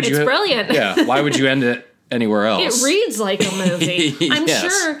 Why would you? It's brilliant. Yeah. Why would you end it anywhere else? It reads like a movie. I'm Yes.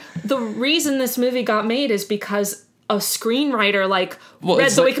 sure the reason this movie got made is because a screenwriter read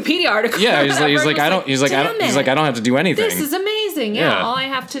the Wikipedia article. Yeah, he's like I don't have to do anything. This is amazing. Yeah, all I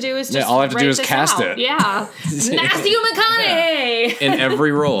have to do is just all I have to do is cast it. Yeah, Matthew McConaughey in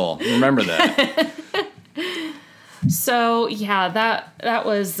every role. Remember that. So yeah, that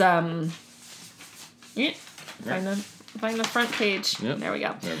was find the front page. Yep. There we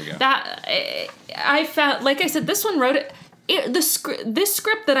go. That I found, like I said, this one wrote it. This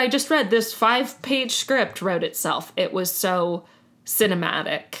script that I just read, this 5-page script, wrote itself. It was so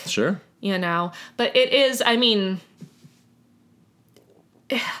cinematic. Sure. But it is, I mean,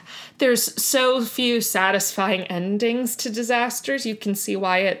 there's so few satisfying endings to disasters. You can see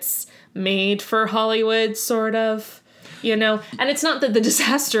why it's made for Hollywood, sort of. And it's not that the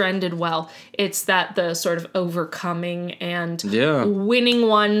disaster ended well. It's that the sort of overcoming and winning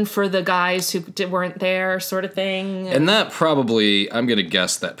one for the guys who weren't there, sort of thing. And that probably, I'm going to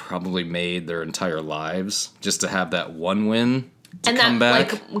guess that probably made their entire lives just to have that one win to come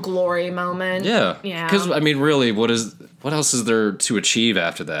back. Glory moment. Yeah. Because, I mean, really, what else is there to achieve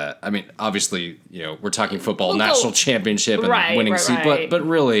after that? I mean, obviously, we're talking football, national championship and winning seat, but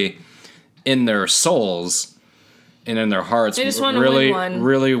really, in their souls... And in their hearts, they just want to win one.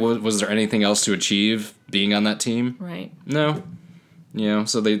 Really, was there anything else to achieve being on that team? Right. No.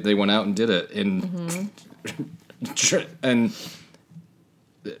 So they went out and did it in and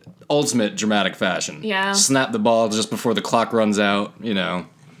ultimate dramatic fashion. Yeah. Snap the ball just before the clock runs out.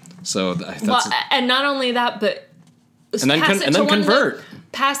 So that's and not only that, but and then convert.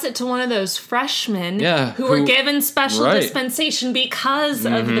 Pass it to one of those freshmen who were who given special dispensation because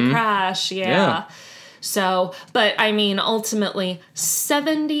of the crash. Yeah. So, but I mean, ultimately,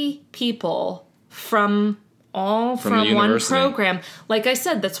 70 people from one program. Like I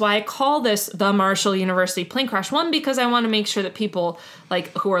said, that's why I call this the Marshall University plane crash. One, because I want to make sure that people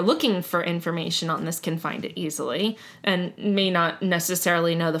who are looking for information on this can find it easily and may not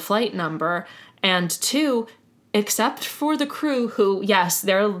necessarily know the flight number. And two, except for the crew who, yes,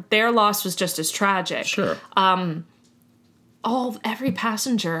 their loss was just as tragic. Sure. Every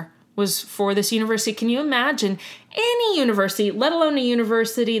passenger was for this university. Can you imagine any university, let alone a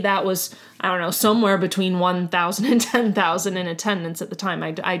university that was, I don't know, somewhere between 1,000 and 10,000 in attendance at the time.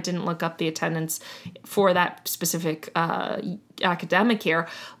 I didn't look up the attendance for that specific academic year,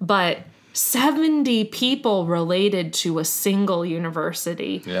 but 70 people related to a single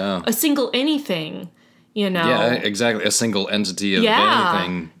university. Yeah. A single anything. Yeah, exactly. A single entity of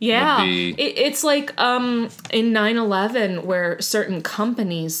anything would be... It's like in 9/11 where certain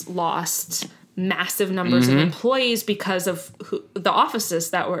companies lost massive numbers of employees because of the offices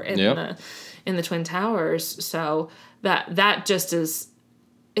that were in the Twin Towers. So that just is...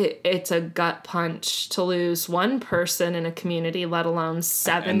 It's a gut punch to lose one person in a community, let alone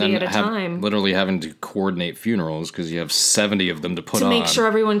 70 at a time. Literally having to coordinate funerals because you have 70 of them to put on. To make sure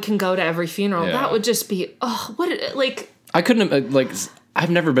everyone can go to every funeral. Yeah. That would just be, I couldn't, I've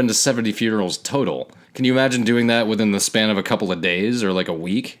never been to 70 funerals total. Can you imagine doing that within the span of a couple of days or a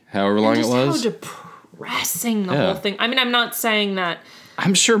week, however long it was? How depressing the whole thing. I mean, I'm not saying that.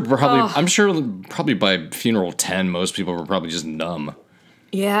 I'm sure probably by funeral 10, most people were probably just numb.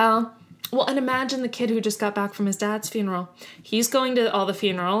 Yeah. Well, and imagine the kid who just got back from his dad's funeral. He's going to all the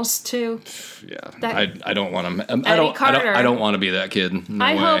funerals too. Yeah. I don't want him. I don't want to be that kid. No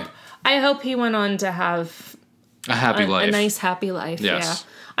way. I hope he went on to have a happy life. A nice happy life. Yes.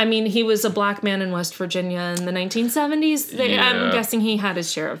 Yeah. I mean, he was a black man in West Virginia in the 1970s. I'm guessing he had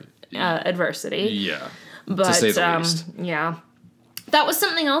his share of adversity. Yeah. But to say the least. Yeah. That was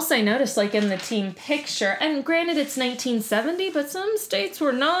something else I noticed, in the team picture. And granted, it's 1970, but some states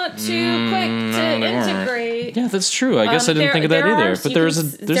were not too quick to integrate. Yeah, that's true. I guess I didn't think of that either. But there's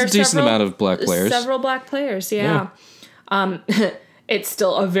a decent amount of black players. Several black players, yeah. It's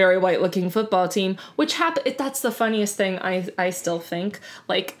still a very white-looking football team, which that's the funniest thing I still think.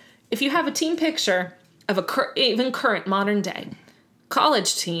 If you have a team picture of even current modern day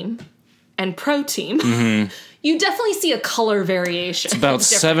college team and pro team, you definitely see a color variation. It's about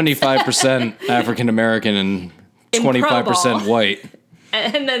 75% African American and 25% white.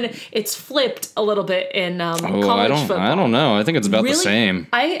 And then it's flipped a little bit in college football. I don't know. I think it's about the same.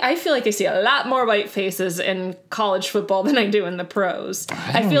 I feel like I see a lot more white faces in college football than I do in the pros.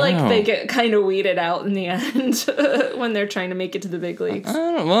 I feel like they get kind of weeded out in the end when they're trying to make it to the big leagues.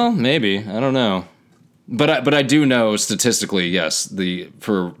 Well, maybe. I don't know. But I do know statistically, yes,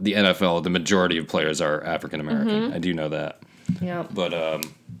 for the NFL, the majority of players are African American. Mm-hmm. I do know that. Yeah.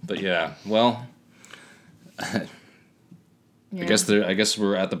 But yeah, well, yeah. I guess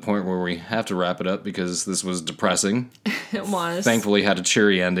we're at the point where we have to wrap it up because this was depressing. It was. Thankfully, had a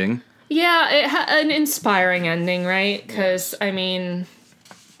cheery ending. Yeah, it had an inspiring ending, right? Because I mean,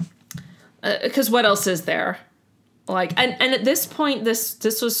 because what else is there? Like, and at this point,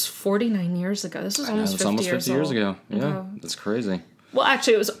 this was 49 years ago. This was almost 50 years ago. Yeah, that's crazy. Well,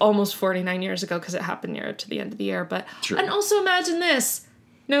 actually, it was almost 49 years ago because it happened near to the end of the year. But True. And also imagine this: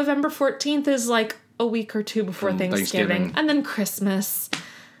 November 14th is like a week or two before Thanksgiving, and then Christmas.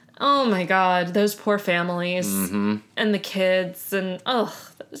 Oh my God, those poor families and the kids, and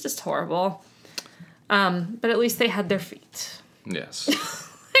that was just horrible. But at least they had their feet. Yes.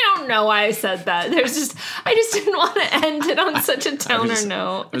 I don't know why I said that. I just didn't want to end it on such a downer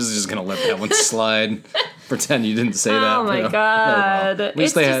note. I was just gonna let that one slide. Pretend you didn't say that. Oh my God! At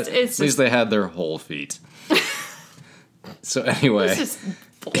least they had their whole feet. So anyway, it's just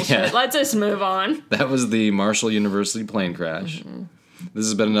bullshit. Yeah. Let's just move on. That was the Marshall University plane crash. Mm-hmm. This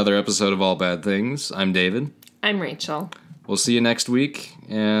has been another episode of All Bad Things. I'm David. I'm Rachel. We'll see you next week,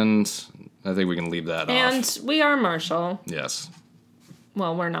 and I think we can leave that off. And we are Marshall. Yes.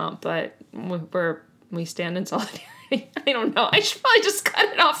 Well, we're not, but we stand in solidarity. I don't know. I should probably just cut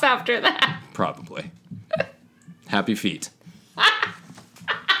it off after that. Probably. Happy feet.